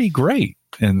pretty great.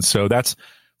 And so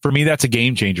for me, that's a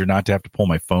game changer, not to have to pull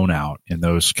my phone out in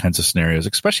those kinds of scenarios,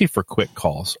 especially for quick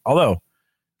calls. Although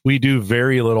we do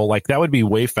very little, like that would be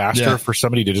way faster for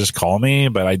somebody to just call me,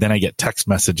 but then I get text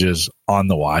messages on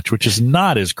the watch, which is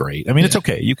not as great. I mean, it's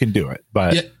okay. You can do it,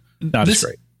 but not as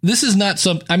great. This is not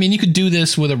you could do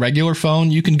this with a regular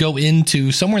phone. You can go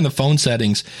into somewhere in the phone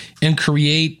settings and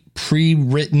create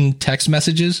pre-written text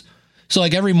messages. So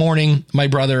like every morning, my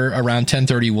brother around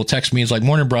 10:30 will text me. He's like,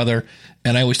 morning, brother.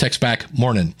 And I always text back,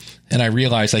 morning. And I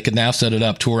realized I could now set it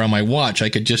up to where on my watch, I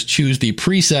could just choose the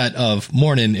preset of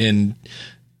morning and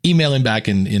email him back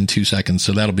in 2 seconds.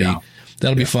 So that'll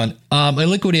be fun.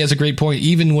 Liquidity has a great point.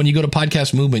 Even when you go to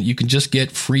Podcast Movement, you can just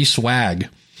get free swag.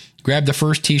 Grab the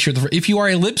first t-shirt. If you are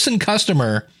a Libsyn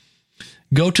customer,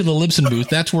 go to the Libsyn booth.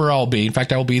 That's where I'll be. In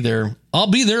fact, I'll be there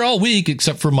all week,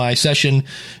 except for my session.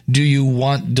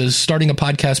 Does starting a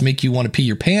podcast make you want to pee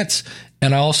your pants?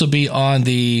 And I'll also be on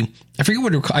I forget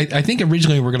what I think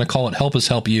originally we're going to call it Help Us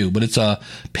Help You, but it's a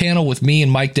panel with me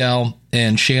and Mike Dell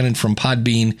and Shannon from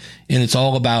Podbean. And it's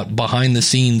all about behind the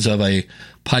scenes of a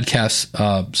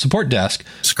podcast support desk.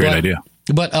 It's a great idea.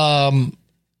 But,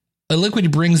 Liquidity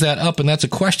brings that up, and that's a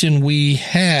question we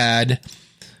had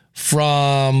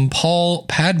from Paul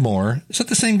Padmore. Is that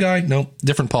the same guy? No,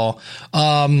 different Paul.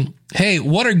 Hey,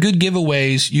 what are good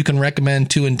giveaways you can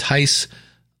recommend to entice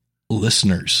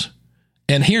listeners?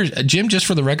 And here's Jim, just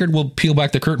for the record, we'll peel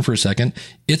back the curtain for a second.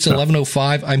 It's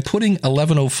 11:05. I'm putting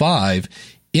 11:05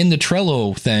 in the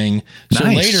Trello thing. So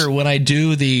later when I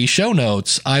do the show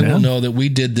notes, I will know that we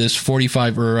did this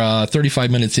 45 or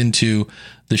 35 minutes into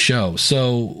the show.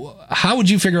 So how would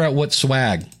you figure out what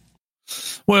swag?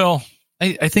 Well,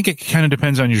 I think it kind of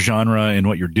depends on your genre and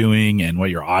what you're doing and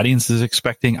what your audience is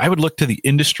expecting. I would look to the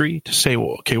industry to say,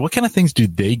 well, okay, what kind of things do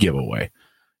they give away?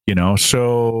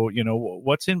 So,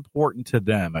 what's important to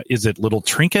them? Is it little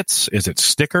trinkets? Is it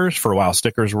stickers? For a while,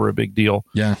 stickers were a big deal.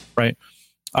 Yeah. Right.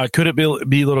 Could it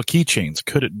be little keychains?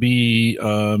 Could it be,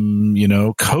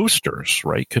 coasters,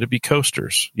 right? Could it be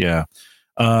coasters? Yeah.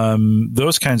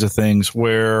 Those kinds of things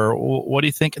where, what do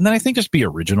you think? And then I think just be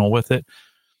original with it.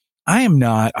 I'm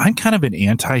kind of an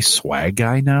anti-swag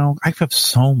guy now. I have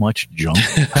so much junk,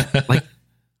 like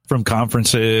from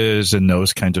conferences and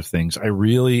those kinds of things. I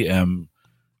really am.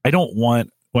 I don't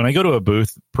want, when I go to a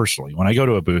booth, personally,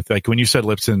 like when you said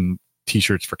Lipson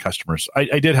t-shirts for customers,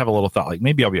 I did have a little thought, like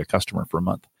maybe I'll be a customer for a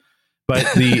month, but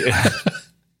they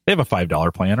have a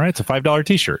 $5 plan, right? It's a $5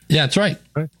 t-shirt. Yeah, that's right.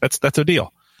 That's a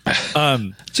deal.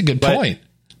 That's a good point.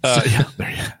 Yeah,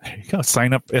 there you go.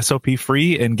 Sign up SOP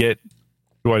free and get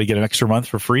an extra month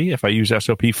for free if I use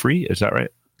SOP free. Is that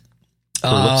right?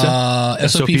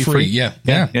 SOP free. Yeah.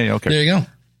 Okay. There you go.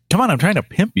 Come on, I'm trying to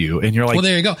pimp you, and you're like, well,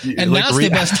 there you go. And now's the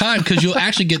best time because you'll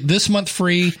actually get this month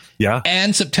free,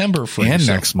 and September free, and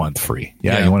next month free.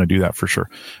 Yeah, you want to do that for sure.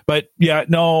 But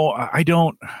no, I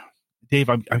don't, Dave.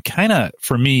 I'm kind of,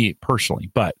 for me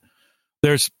personally, but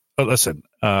there's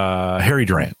Harry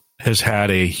Durant has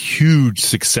had a huge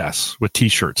success with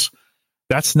t-shirts.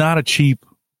 That's not a cheap.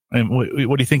 And what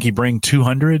do you think? He bring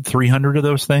 200, 300 of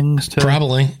those things to?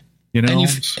 Probably. And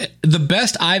the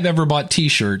best I've ever bought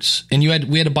t-shirts, and we had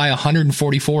to buy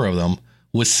 144 of them,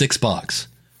 was $6.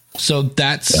 So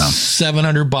that's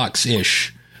 $700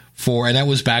 ish and that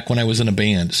was back when I was in a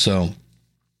band. So,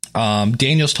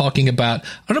 Daniel's talking about, I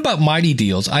don't know about Mighty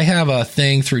Deals. I have a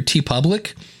thing through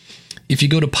TeePublic. If you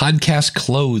go to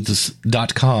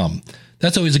podcastclothes.com,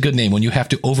 that's always a good name when you have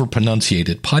to overpronunciate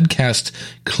it.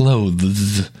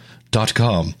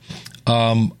 Podcastclothes.com.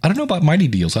 I don't know about Mighty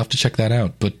Deals. I'll have to check that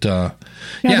out. But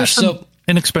so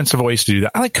inexpensive ways to do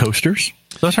that. I like coasters.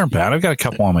 Those aren't bad. I've got a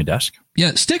couple on my desk.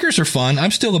 Yeah, stickers are fun.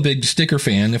 I'm still a big sticker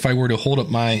fan. If I were to hold up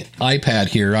my iPad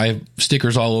here, I have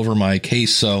stickers all over my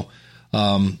case. So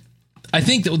I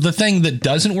think the thing that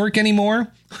doesn't work anymore,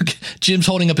 Jim's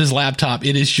holding up his laptop.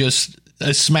 It is just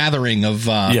a smattering of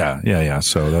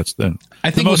So that's the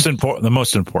most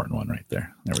important one right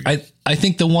there. There we go. I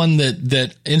think the one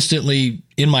that instantly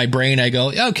in my brain I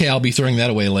go, okay, I'll be throwing that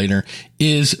away later,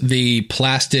 is the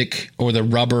plastic or the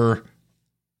rubber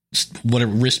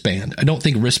wristband. I don't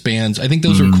think wristbands. I think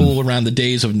those are cool around the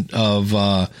days of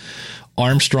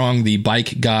Armstrong, the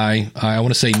bike guy. I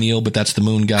want to say Neil, but that's the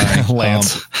moon guy.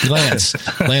 Lance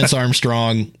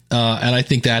Armstrong. And I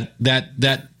think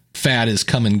that fad is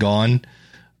come and gone.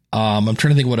 I'm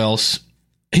trying to think what else.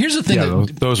 Here's the thing.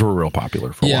 Those were real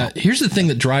popular for a while. Here's the thing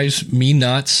that drives me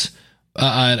nuts.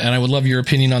 And I would love your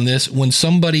opinion on this. When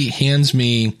somebody hands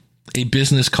me a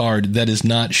business card that is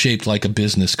not shaped like a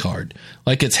business card,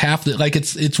 like it's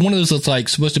it's one of those that's like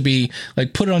supposed to be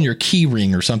like put it on your key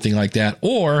ring or something like that,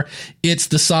 or it's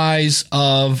the size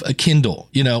of a Kindle,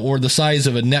 or the size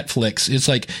of a Netflix. It's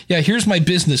like, here's my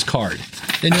business card,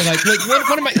 and you're like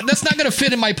what am I? That's not going to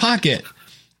fit in my pocket.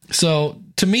 So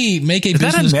to me, make a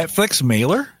business. Is that a Netflix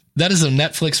mailer? That is a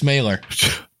Netflix mailer.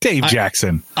 Dave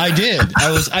Jackson. I did.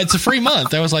 It's a free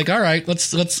month. I was like, all right,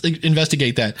 let's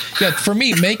investigate that. Yeah, for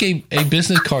me, make a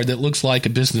business card that looks like a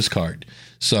business card.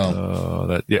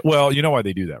 So, well, you know why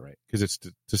they do that, right? Because it's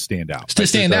to stand out. It's to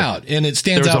stand out, and it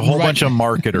stands out. There's a whole bunch of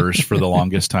marketers for the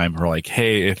longest time who are like,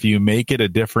 hey, if you make it a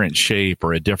different shape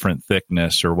or a different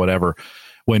thickness or whatever,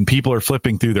 when people are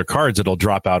flipping through their cards, it'll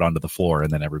drop out onto the floor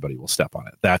and then everybody will step on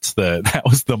it. That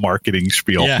was the marketing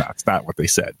spiel. Yeah. That's not what they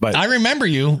said. But I remember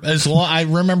you I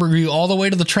remember you all the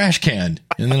way to the trash can.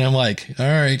 And then I'm like, all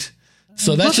right.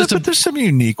 So that's but there's some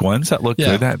unique ones that look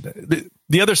good.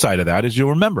 The other side of that is you'll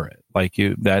remember it. Like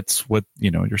that's what,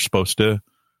 you're supposed to.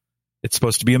 It's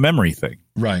supposed to be a memory thing.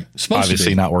 Right.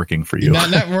 Obviously not working for you.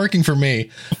 Not working for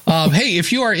me. Hey,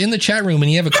 if you are in the chat room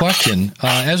and you have a question,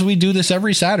 as we do this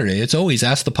every Saturday, it's always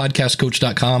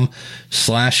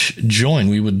askthepodcastcoach.com/join.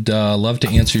 We would love to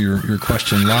answer your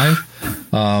question live.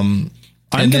 I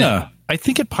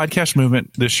think at Podcast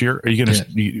Movement this year, are you going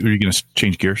to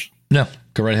change gears? No,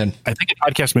 go right ahead. I think at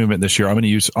Podcast Movement this year, I'm going to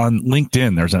use on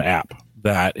LinkedIn. There's an app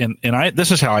that,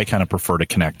 this is how I kind of prefer to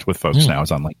connect with folks now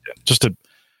is on LinkedIn,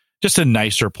 just a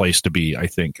nicer place to be, I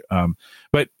think.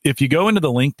 But if you go into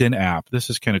the LinkedIn app, this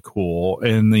is kind of cool.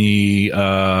 In the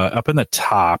up in the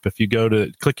top, if you go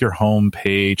to click your home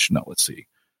page, let's see,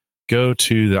 go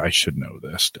to I should know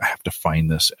this. I have to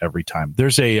find this every time.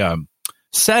 There's a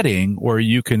setting where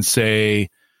you can say,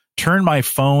 turn my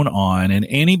phone on, and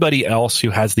anybody else who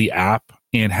has the app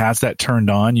and has that turned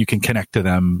on, you can connect to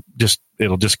them.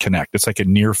 It'll just connect. It's like a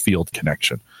near field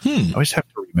connection. I always have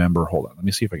to remember. Hold on. Let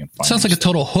me see if I can find it. Sounds like a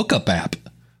total hookup app.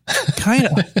 Kind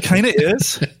of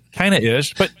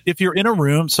is. But if you're in a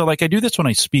room, so like I do this when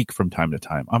I speak from time to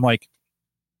time. I'm like,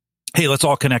 hey, let's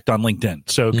all connect on LinkedIn.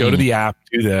 So go to the app,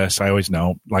 do this. I always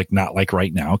know, like not like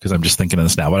right now, because I'm just thinking of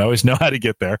this now, but I always know how to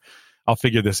get there. I'll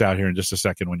figure this out here in just a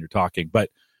second when you're talking. But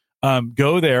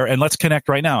go there and let's connect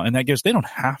right now. And that gives, they don't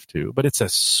have to, but it's a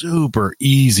super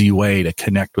easy way to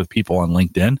connect with people on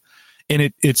LinkedIn.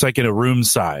 And it's like in a room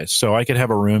size. So I could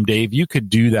have a room, Dave, you could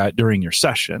do that during your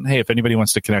session. Hey, if anybody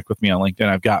wants to connect with me on LinkedIn,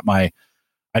 I've got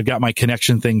my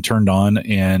connection thing turned on,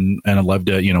 and I'd love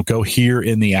to, go here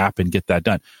in the app and get that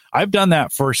done. I've done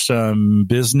that for some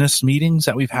business meetings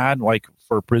that we've had, like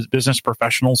for business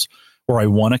professionals where I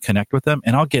want to connect with them,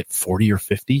 and I'll get 40 or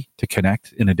 50 to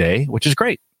connect in a day, which is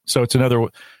great. So it's another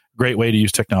great way to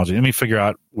use technology. Let me figure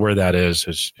out where that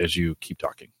is as you keep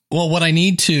talking. Well, what I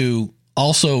need to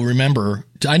also remember,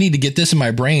 I need to get this in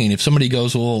my brain. If somebody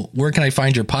goes, well, where can I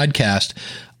find your podcast?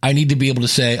 I need to be able to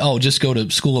say, oh, just go to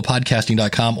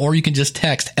schoolofpodcasting.com, or you can just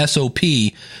text SOP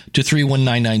to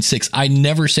 31996. I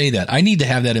never say that. I need to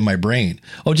have that in my brain.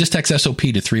 Oh, just text SOP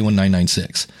to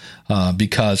 31996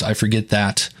 because I forget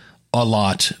that a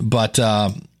lot. But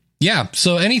yeah,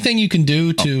 so anything you can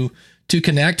do to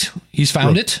connect, he's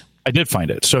found it. I did find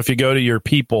it. So if you go to your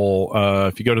people,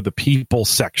 if you go to the people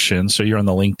section, so you're on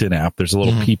the LinkedIn app, there's a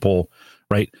little people,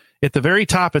 right? At the very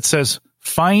top, it says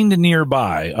find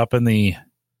nearby up in the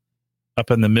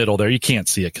middle there. You can't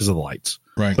see it because of the lights.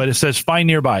 Right. But it says find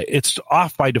nearby. It's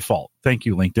off by default. Thank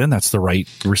you, LinkedIn. That's the right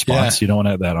response. Yeah. You don't want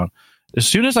to have that on. As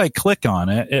soon as I click on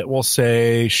it, it will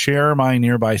say share my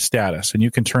nearby status, and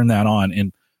you can turn that on,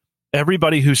 and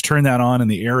everybody who's turned that on in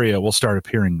the area will start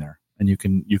appearing there. And you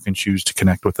can choose to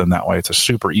connect with them that way. It's a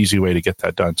super easy way to get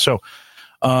that done. So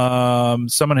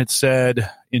someone had said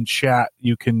in chat,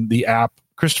 the app,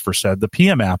 Christopher said, the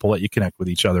PM app will let you connect with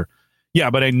each other. Yeah,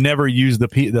 but I never use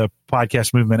the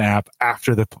Podcast Movement app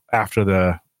after the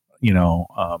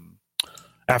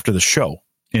show.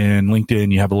 In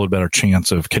LinkedIn, you have a little better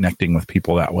chance of connecting with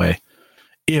people that way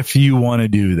if you want to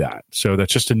do that. So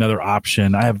that's just another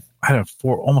option. I have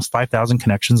almost 5,000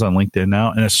 connections on LinkedIn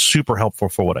now, and it's super helpful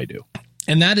for what I do.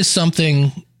 And that is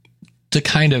something to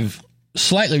kind of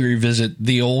slightly revisit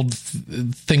the old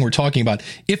thing we're talking about.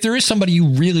 If there is somebody you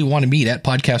really want to meet at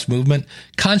Podcast Movement,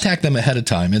 contact them ahead of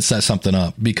time and set something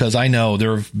up, because I know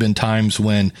there have been times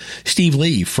when Steve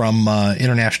Lee from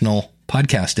International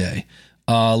Podcast Day,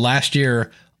 last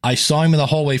year, I saw him in the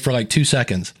hallway for like 2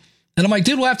 seconds. And I'm like,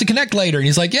 dude, we'll have to connect later. And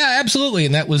he's like, yeah, absolutely.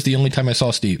 And that was the only time I saw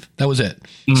Steve. That was it.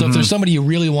 Mm-hmm. So if there's somebody you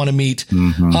really want to meet,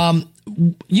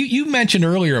 you mentioned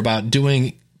earlier about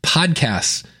doing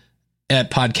podcasts at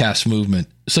Podcast Movement.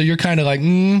 So you're kind of like,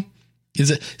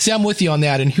 is it? See, I'm with you on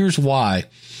that. And here's why.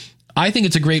 I think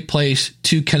it's a great place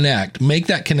to connect, make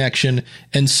that connection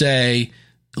and say,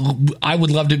 I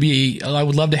would love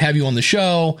to have you on the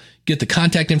show, get the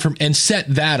contact info and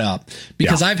set that up,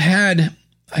 because I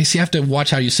have to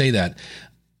watch how you say that,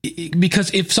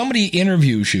 because if somebody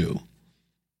interviews you,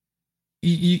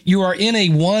 you are in a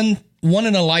one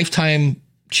in a lifetime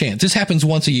chance. This happens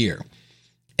once a year,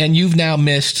 and you've now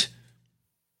missed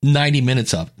 90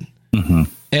 minutes of it. Mm-hmm.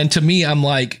 And to me, I'm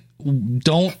like,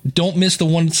 don't miss the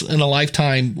once in a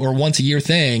lifetime or once a year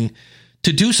thing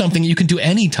to do something you can do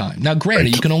anytime. Now,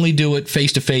 granted, you can only do it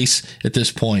face to face at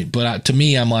this point, but to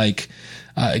me, I'm like,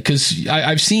 because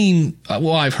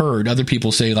I've heard other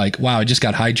people say like, wow, I just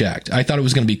got hijacked. I thought it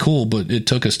was going to be cool, but it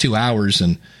took us 2 hours.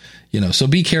 And, so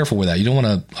be careful with that. You don't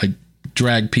want to like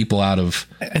drag people out of.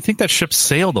 I think that ship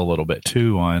sailed a little bit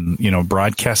too on,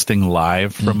 broadcasting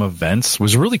live from events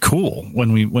was really cool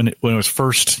when it was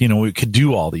first, we could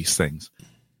do all these things.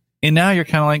 And now you're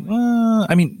kind of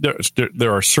like,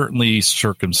 there are certainly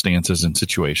circumstances and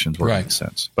situations where it makes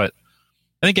sense, but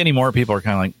I think anymore people are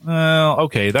kind of like, well,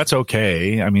 okay, that's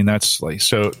okay. I mean, that's like,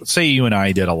 so say you and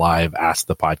I did a live Ask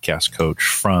the Podcast Coach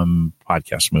from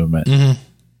Podcast Movement. Mm-hmm.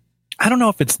 I don't know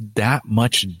if it's that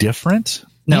much different.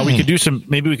 Now we could do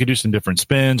some different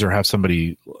spins or have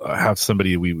somebody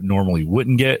we normally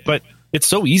wouldn't get, but it's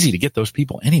so easy to get those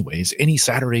people anyways, any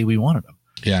Saturday we wanted them.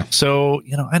 Yeah. So,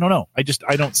 I don't know.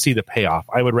 I don't see the payoff.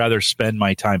 I would rather spend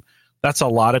my time. That's a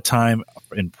lot of time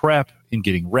in prep, in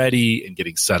getting ready, and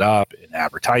getting set up, in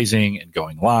advertising, and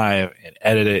going live, and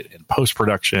edit it, and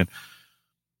post-production.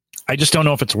 I just don't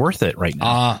know if it's worth it right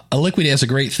now. Aliquity has a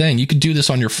great thing. You can do this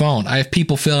on your phone. I have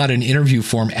people fill out an interview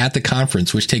form at the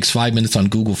conference, which takes 5 minutes on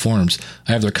Google Forms.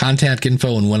 I have their contact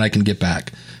info and when I can get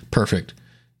back. Perfect.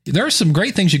 There are some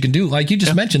great things you can do. Like you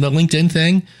just mentioned, the LinkedIn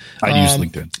thing. I use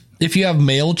LinkedIn. If you have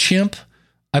MailChimp,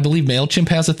 I believe MailChimp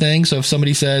has a thing. So if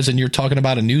somebody says, and you're talking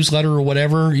about a newsletter or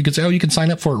whatever, you can say, oh, you can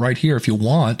sign up for it right here if you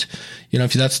want. You know,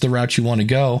 if that's the route you want to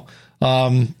go.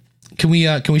 Can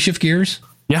we shift gears?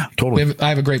 Yeah, totally. I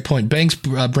have a great point. Banks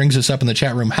brings this up in the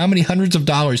chat room. How many hundreds of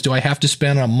dollars do I have to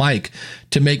spend on a mic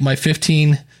to make my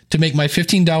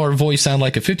 $15 voice sound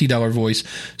like a $50 voice?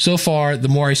 So far, the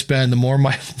more I spend, the more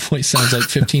my voice sounds like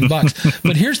 $15.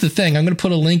 But here's the thing. I'm going to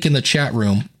put a link in the chat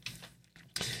room.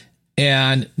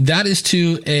 And that is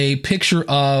to a picture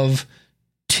of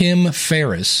Tim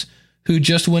Ferriss, who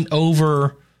just went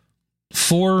over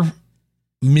 4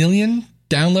 million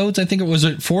downloads. I think it was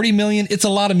 40 million. It's a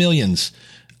lot of millions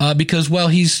because, well,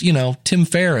 he's, you know, Tim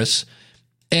Ferriss,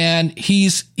 and he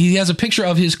has a picture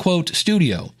of his quote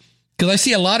studio. Because I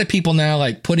see a lot of people now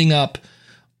like putting up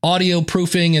audio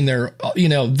proofing and they're, you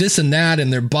know, this and that,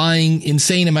 and they're buying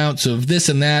insane amounts of this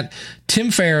and that.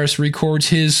 Tim Ferriss records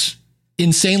his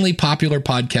insanely popular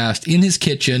podcast in his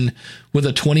kitchen with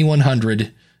a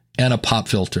 2100 and a pop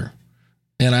filter.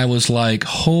 And I was like,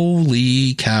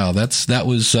 holy cow, that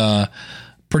was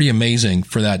pretty amazing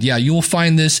for that. Yeah, you will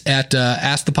find this at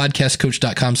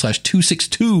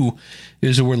askthepodcastcoach.com/262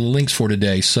 is where the links for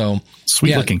today. So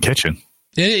sweet looking kitchen.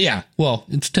 Yeah, well,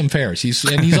 it's Tim Ferriss. He's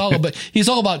all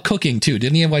about cooking too.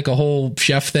 Didn't he have like a whole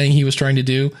chef thing he was trying to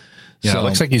do? Yeah, it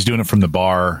looks like he's doing it from the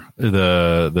bar,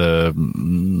 the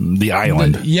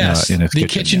island. In his the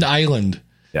kitchen island.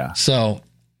 Yeah. So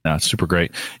no, it's super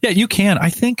great. Yeah, you can. I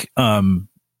think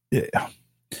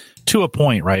to a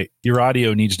point, right? Your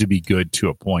audio needs to be good to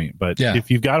a point, but if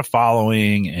you've got a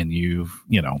following and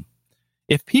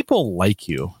if people like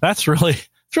you, that's really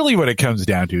what it comes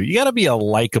down to. You got to be a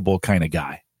likable kind of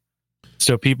guy,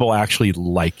 so people actually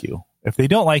like you. If they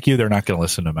don't like you, they're not going to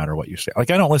listen no matter what you say.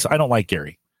 Like I don't like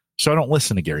Gary. So I don't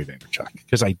listen to Gary Vaynerchuk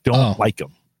because I don't like him.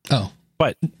 Oh,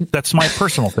 but that's my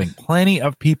personal thing. Plenty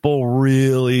of people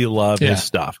really love his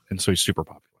stuff. And so he's super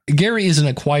popular. Gary is an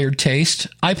acquired taste.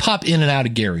 I pop in and out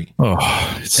of Gary. Oh,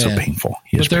 it's so painful.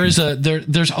 But there's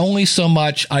only so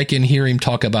much I can hear him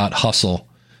talk about hustle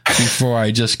before I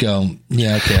just go,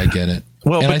 yeah, okay, I get it.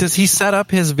 Well, but does he set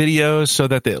up his videos so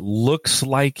that it looks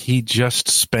like he just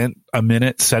spent a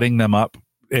minute setting them up?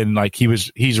 And like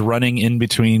he's running in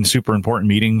between super important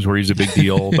meetings where he's a big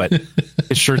deal, but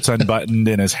his shirt's unbuttoned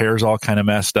and his hair's all kind of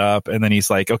messed up. And then he's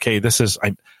like, okay,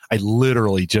 I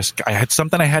literally I had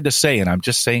something I had to say and I'm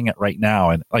just saying it right now.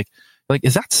 And like,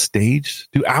 is that staged?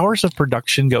 Do hours of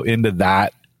production go into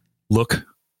that look?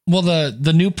 Well,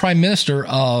 the new prime minister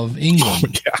of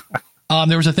England,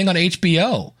 there was a thing on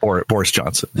HBO. Or Boris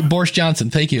Johnson. Boris Johnson,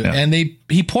 thank you. Yeah. And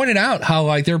he pointed out how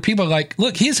like there were people like,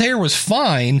 look, his hair was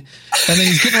fine, and then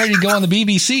he's getting ready to go on the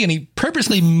BBC, and he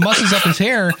purposely musses up his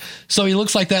hair so he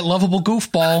looks like that lovable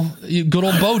goofball, good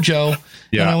old Bojo.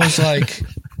 Yeah. And I was like,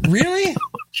 really?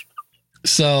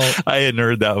 So I hadn't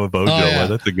heard that with Bojo. Yeah.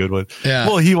 That's a good one. Yeah.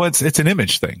 Well, it's an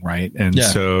image thing, right? And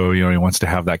so he wants to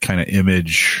have that kind of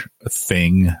image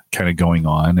thing kind of going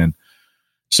on, and.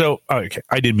 So, okay,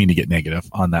 I didn't mean to get negative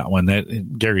on that one.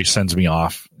 That Gary sends me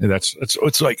off.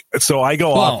 It's like, so I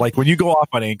go off, like when you go off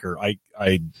on Anchor, I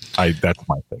that's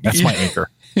my thing. That's my Anchor.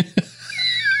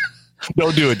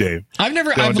 Don't do it, Dave.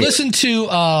 I've listened to,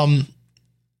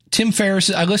 Tim Ferriss.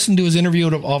 I listened to his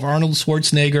interview of Arnold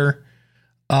Schwarzenegger,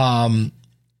 and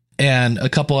a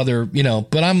couple other,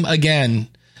 but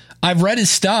I've read his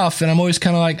stuff and I'm always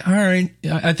kind of like, all right,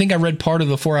 I think I read part of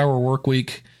the 4-Hour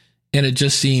Workweek. And it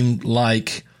just seemed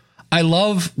like I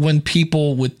love when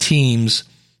people with teams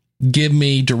give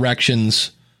me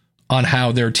directions on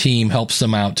how their team helps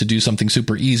them out to do something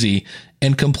super easy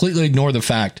and completely ignore the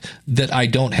fact that I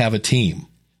don't have a team.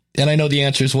 And I know the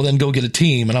answer is, well, then go get a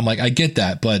team. And I'm like, I get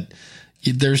that. But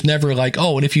there's never like,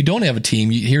 oh, and if you don't have a team,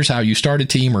 here's how you start a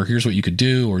team, or here's what you could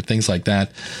do, or things like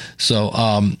that. So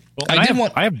I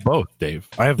have both, Dave.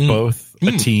 I have both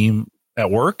a team at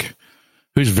work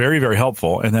who's very, very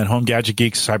helpful. And then Home Gadget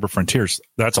Geeks, Cyber Frontiers.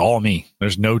 That's all me.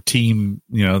 There's no team,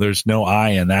 there's no I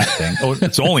in that thing. Oh,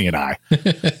 it's only an I.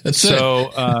 So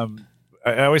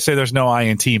I always say there's no I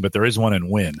in team, but there is one in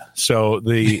win. So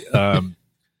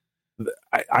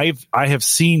I have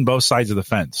seen both sides of the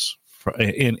fence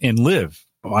and live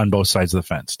on both sides of the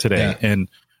fence today. Yeah. And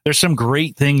there's some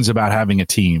great things about having a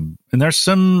team, and there's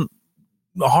some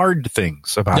hard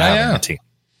things about having a team.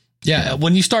 Yeah,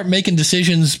 when you start making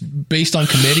decisions based on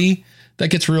committee, that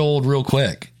gets real old real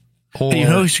quick. Or,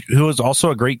 who is also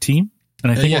a great team?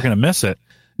 And I think we're going to miss it.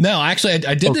 No, actually,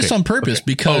 I did this on purpose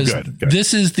because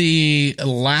this is the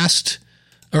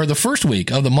the first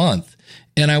week of the month.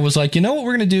 And I was like, you know what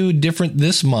we're going to do different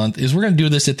this month is we're going to do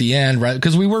this at the end, right?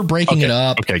 Because we were breaking it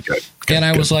up. Okay, good. And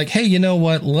I was like, hey, you know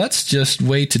what? Let's just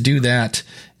wait to do that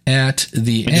at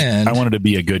the end. I wanted to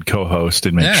be a good co-host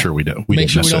and make sure we don't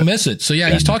miss it. So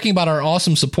he's talking about our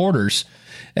awesome supporters.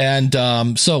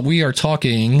 And so we are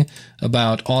talking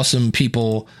about awesome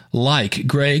people like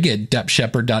Greg at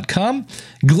depthshepherd.com,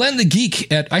 Glenn the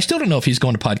Geek at, I still don't know if he's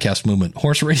going to Podcast Movement,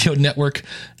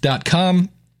 horseradionetwork.com.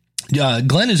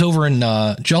 Glenn is over in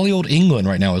jolly old England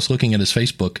right now. I was looking at his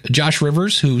Facebook. Josh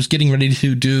Rivers, who's getting ready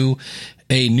to do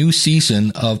a new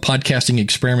season of podcasting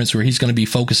experiments where he's going to be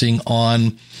focusing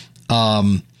on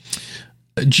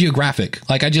geographic.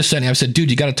 Like I just said, I said,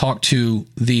 dude, you got to talk to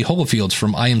the Holofields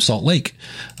from I Am Salt Lake.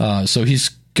 So he's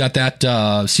got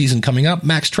that season coming up.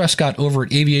 Max Trescott over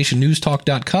at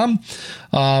aviationnewstalk.com.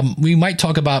 We might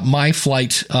talk about my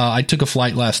flight. I took a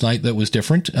flight last night that was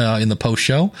different in the post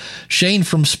show. Shane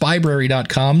from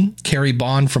spybrary.com. Carrie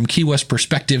Bond from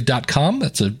keywestperspective.com.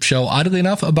 That's a show, oddly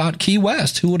enough, about Key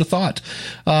West. Who would have thought?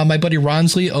 My buddy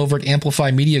Ronsley over at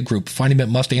Amplify Media Group. Find him at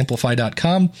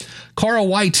mustamplify.com. Carl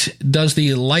White does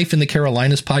the Life in the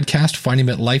Carolinas podcast. Find him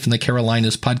at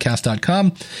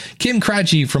lifeinthecarolinaspodcast.com. Kim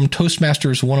Craggy from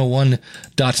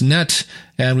Toastmasters101.net.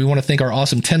 And we want to thank our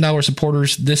awesome $10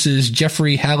 supporters. This is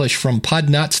Jeffrey Hallish from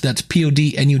Podnuts. That's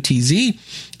Podnutz.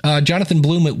 Jonathan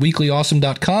Bloom at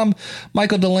weeklyawesome.com.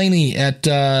 Michael Delaney at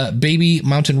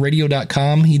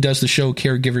babymountainradio.com. He does the show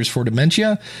Caregivers for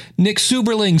Dementia. Nick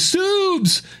Suberling,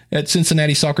 Subes, at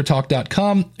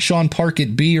cincinnatissoccertalk.com. Sean Park at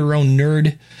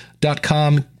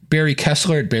BeYourOwnNerd.com. Barry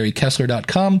Kessler at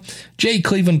barrykessler.com. Jay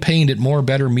Cleveland Payne at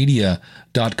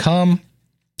morebettermedia.com.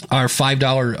 Our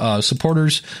 $5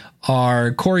 supporters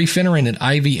are Corey Finneran at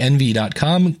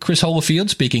ivyNV.com, Chris Holofield,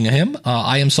 speaking of him,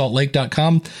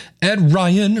 IamSaltLake.com, Ed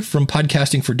Ryan from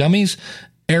Podcasting for Dummies,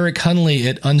 Eric Hunley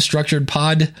at Unstructured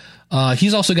Pod.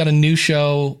 He's also got a new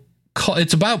show.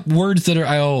 It's about words that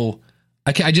are,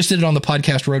 I just did it on the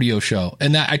Podcast Rodeo show.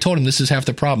 And I told him this is half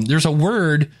the problem. There's a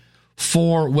word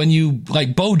for when you,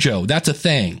 like Bojo, that's a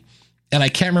thing. And I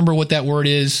can't remember what that word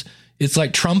is. It's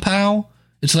like Trumpow.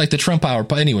 It's like the Trump Hour.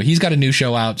 But anyway, he's got a new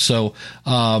show out. So,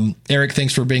 Eric,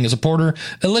 thanks for being a supporter.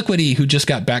 Eliquity, who just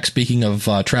got back, speaking of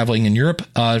traveling in Europe,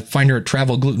 find her at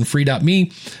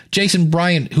travelglutenfree.me. Jason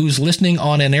Bryant, who's listening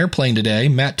on an airplane today,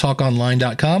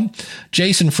 matttalkonline.com.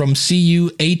 Jason from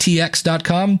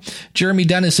CUATX.com. Jeremy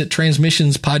Dennis at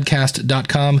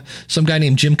transmissionspodcast.com. Some guy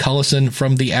named Jim Cullison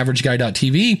from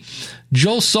theaverageguy.tv.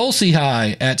 Joel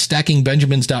Solsihai at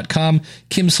stackingbenjamins.com,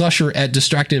 Kim Slusher at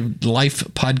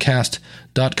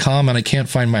distractedlifepodcast.com, and I can't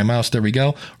find my mouse. There we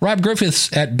go. Rob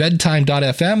Griffiths at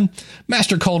bedtime.fm,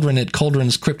 Master Cauldron at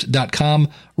cauldronscrypt.com,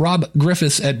 Rob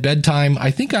Griffiths at bedtime.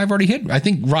 I think I've already hit. I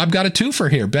think Rob got a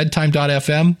twofer here.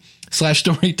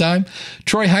 Bedtime.fm/storytime.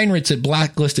 Troy Heinrichs at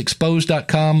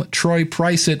blacklistexposed.com, Troy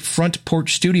Price at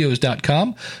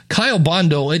frontporchstudios.com, Kyle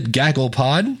Bondo at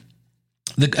gagglepod.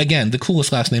 The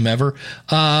coolest last name ever.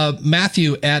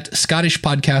 Matthew at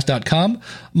scottishpodcast.com.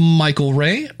 Michael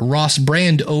Ray. Ross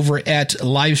Brand over at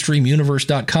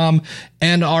livestreamuniverse.com.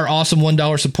 And our awesome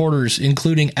 $1 supporters,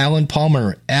 including Alan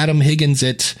Palmer, Adam Higgins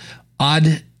at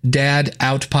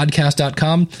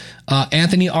oddadoutpodcast.com.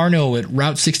 Anthony Arno at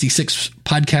Route 66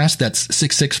 Podcast. That's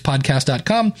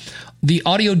 66podcast.com. The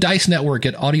Audio Dice Network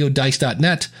at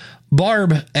audiodice.net.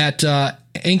 Barb at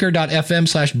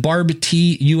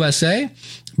anchor.fm/BarbTUSA.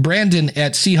 Brandon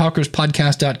at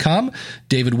seahawkerspodcast.com.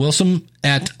 David Wilson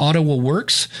at Ottawa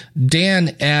Works.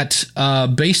 Dan at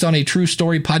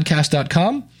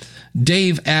basedonatruestorypodcast.com.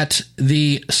 Dave at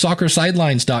the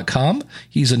soccersidelines.com.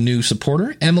 He's a new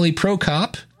supporter. Emily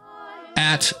Prokop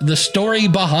at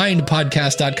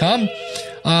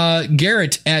thestorybehindpodcast.com.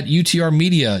 Garrett at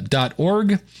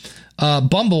utrmedia.org.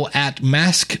 Bumble at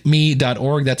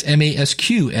maskme.org. That's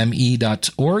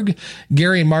masqme.org.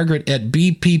 Gary and Margaret at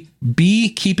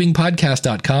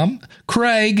beekeepingpodcast.com.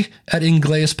 Craig at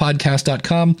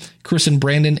ingleaspodcast.com. Chris and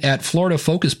Brandon at Florida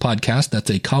Focus Podcast.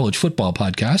 That's a college football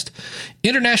podcast.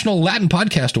 International Latin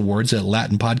Podcast Awards at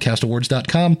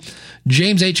latinpodcastawards.com.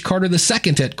 James H. Carter II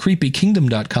at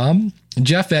creepykingdom.com.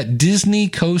 Jeff at Disney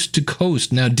Coast to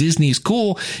Coast. Now, Disney's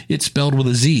cool. It's spelled with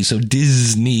a Z, so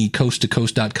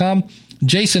DisneyCoastToCoast.com.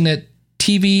 Jason at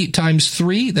TV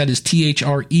x3. That is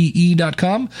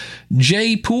THREE.com.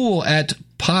 Jay Poole at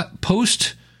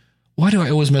Post. Why do I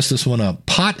always mess this one up?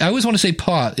 I always want to say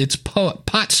pot. It's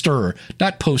Potstir,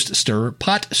 not Poststir.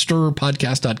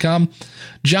 Potstirpodcast.com.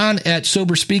 John at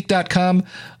Soberspeak.com.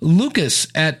 Lucas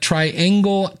at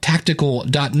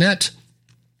TriangleTactical.net.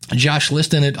 Josh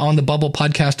Liston at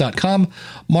onthebubblepodcast.com.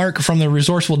 Mark from The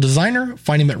Resourceful Designer.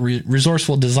 Find him at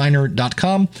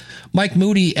resourcefuldesigner.com. Mike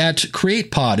Moody at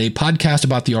CreatePod, a podcast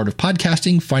about the art of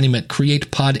podcasting. Find him at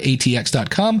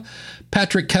createpodATX.com.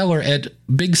 Patrick Keller at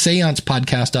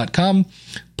bigseancepodcast.com.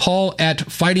 Paul at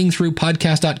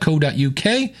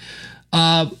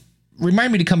fightingthroughpodcast.co.uk.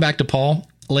 Remind me to come back to Paul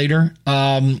later.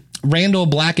 Randall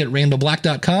Black at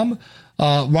randallblack.com.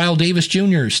 Ryle Davis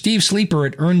Jr., Steve Sleeper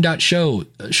at earn.show,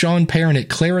 Sean Perrin at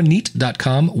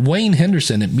clarineat.com, Wayne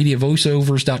Henderson at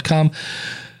mediavoiceovers.com,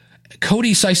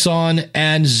 Cody Sison,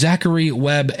 and Zachary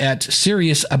Webb at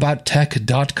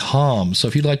seriousobouttech.com. So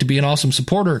if you'd like to be an awesome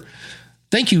supporter,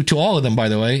 thank you to all of them, by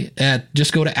the way.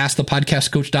 Just go to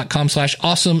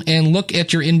askthepodcastcoach.com/awesome and look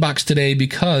at your inbox today,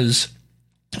 because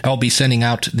I'll be sending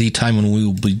out the time when we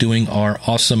will be doing our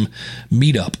awesome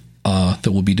meetup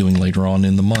that we'll be doing later on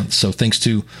in the month. So thanks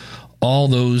to all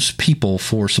those people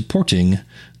for supporting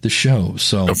the show.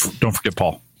 So don't forget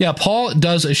Paul. Yeah, Paul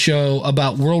does a show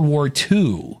about World War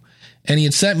II, and he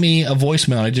had sent me a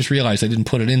voicemail. I just realized I didn't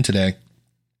put it in today,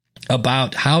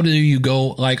 about how do you go,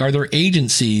 like, are there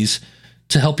agencies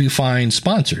to help you find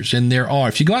sponsors? And there are.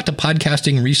 If you go out to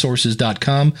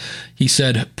podcastingresources.com, he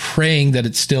said, praying that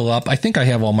it's still up. I think I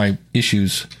have all my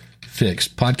issues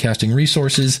fixed.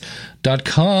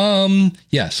 Podcastingresources.com.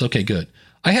 Yes. Okay, good.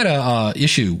 I had a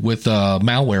issue with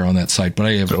malware on that site, but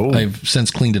I've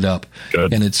since cleaned it up.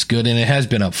 Good. And it's good. And it has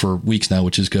been up for weeks now,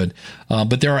 which is good.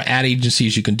 But there are ad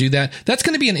agencies you can do that. That's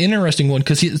going to be an interesting one,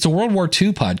 because it's a World War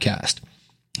II podcast.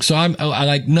 So I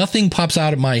like, nothing pops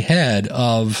out of my head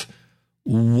of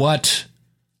what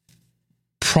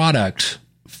product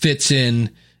fits in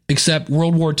except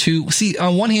World War II. See,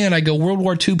 on one hand, I go, World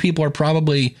War II people are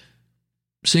probably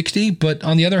 60, but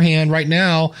on the other hand, right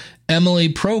now,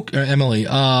 Emily,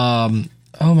 oh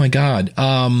my God.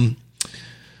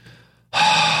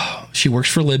 She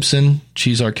works for Libsyn.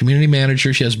 She's our community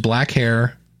manager. She has black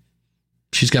hair.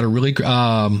 She's got a really,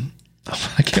 I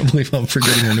can't believe I'm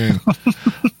forgetting her name.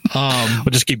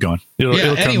 We'll just keep going.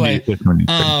 Anyway,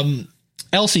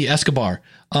 Elsie Escobar,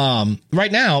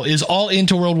 right now is all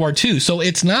into World War II. So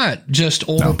it's not just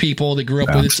older people that grew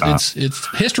up with it. It's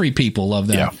history people love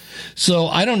that. Yeah. So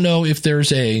I don't know if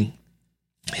there's a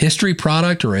history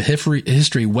product or a history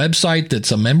website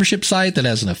that's a membership site that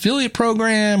has an affiliate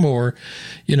program, or,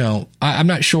 I'm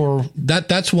not sure.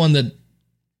 That's one that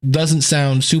doesn't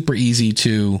sound super easy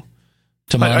to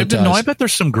monetize. I bet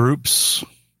there's some groups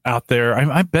out there.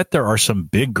 I bet there are some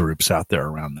big groups out there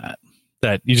around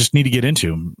that you just need to get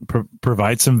into,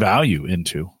 provide some value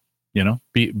into,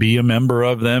 be a member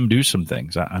of them, do some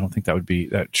things. I don't think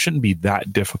that shouldn't be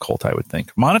that difficult. I would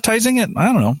think monetizing it, I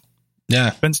don't know.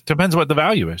 Yeah. Depends what the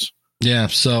value is. Yeah.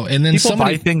 So, and then people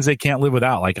buy things they can't live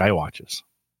without, like iWatches.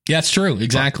 Yeah, that's true.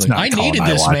 Exactly. I needed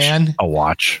this, man. A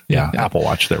watch. Yeah. Apple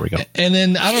Watch. There we go. And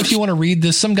then I don't know if you want to read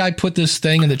this. Some guy put this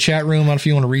thing in the chat room. I don't know if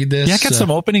you want to read this. Yeah, I got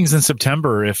some openings in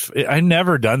September. I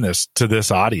never done this to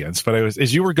this audience, but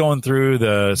as you were going through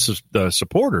the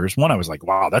supporters, one, I was like,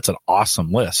 wow, that's an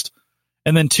awesome list.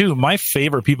 And then two, my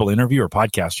favorite people to interview are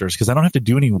podcasters, because I don't have to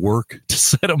do any work to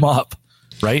set them up.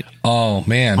 Right? Oh,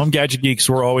 man. Home Gadget Geeks,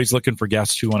 we're always looking for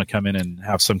guests who want to come in and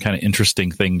have some kind of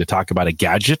interesting thing to talk about a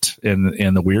gadget,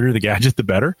 and the weirder the gadget, the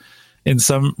better. In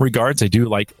some regards, I do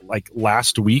like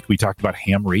last week, we talked about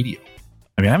ham radio.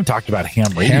 I mean, I haven't talked about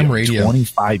ham radio in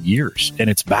 25 years, and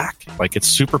it's back. Like, it's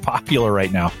super popular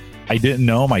right now. I didn't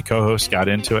know. My co-host got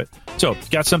into it. So if you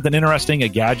got something interesting, a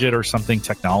gadget or something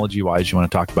technology-wise you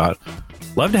want to talk about,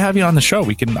 love to have you on the show.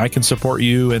 I can support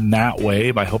you in that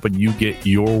way by helping you get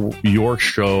your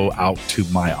show out to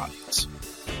my audience.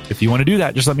 If you want to do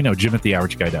that, just let me know.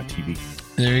 Jim@theaverageguy.tv.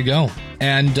 There you go.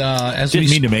 And as didn't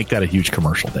mean to make that a huge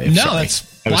commercial, Dave. No, that's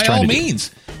by all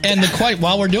means. And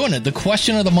while we're doing it, the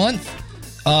question of the month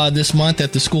this month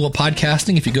at the School of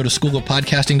Podcasting, if you go to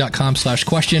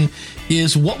schoolofpodcasting.com/question,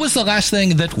 is what was the last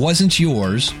thing that wasn't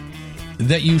yours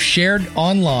that you shared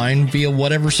online via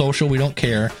whatever social, we don't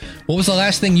care. What was the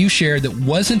last thing you shared that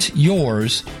wasn't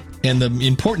yours? And the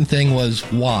important thing was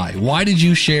why? Why did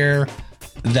you share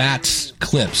that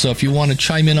clip? So if you want to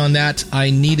chime in on that,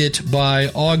 I need it by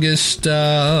August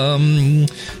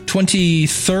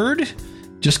 23rd.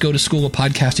 Just go to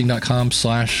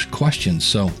schoolofpodcasting.com/questions.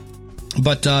 So,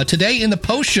 but today in the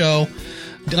post show,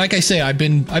 like I say, I've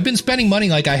been spending money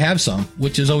like I have some,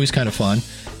 which is always kind of fun.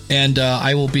 And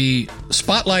I will be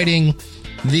spotlighting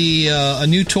a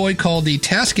new toy called the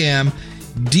Tascam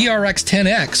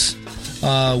DRX10X,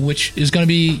 which is going to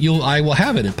be, I will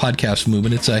have it at Podcast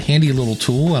Movement. It's a handy little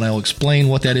tool, and I'll explain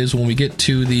what that is when we get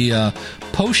to the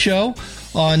post show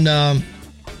on the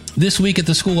This week at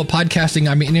the School of Podcasting,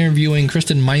 I'm interviewing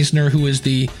Kristen Meisner, who is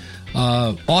the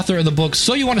author of the book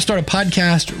So You Want to Start a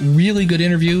Podcast. Really good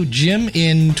interview. Jim,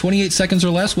 in 28 seconds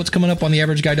or less, what's coming up on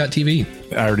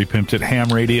theaverageguy.tv? I already pimped it. Ham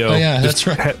radio. Oh, yeah, that's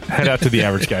right. Head out to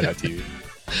theaverageguy.tv.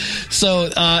 So,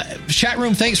 chat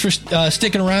room, thanks for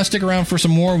sticking around. Stick around for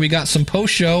some more. We got some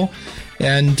post show,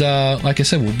 and like I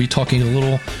said, we'll be talking a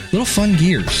little fun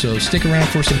gear. So stick around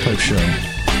for some post show.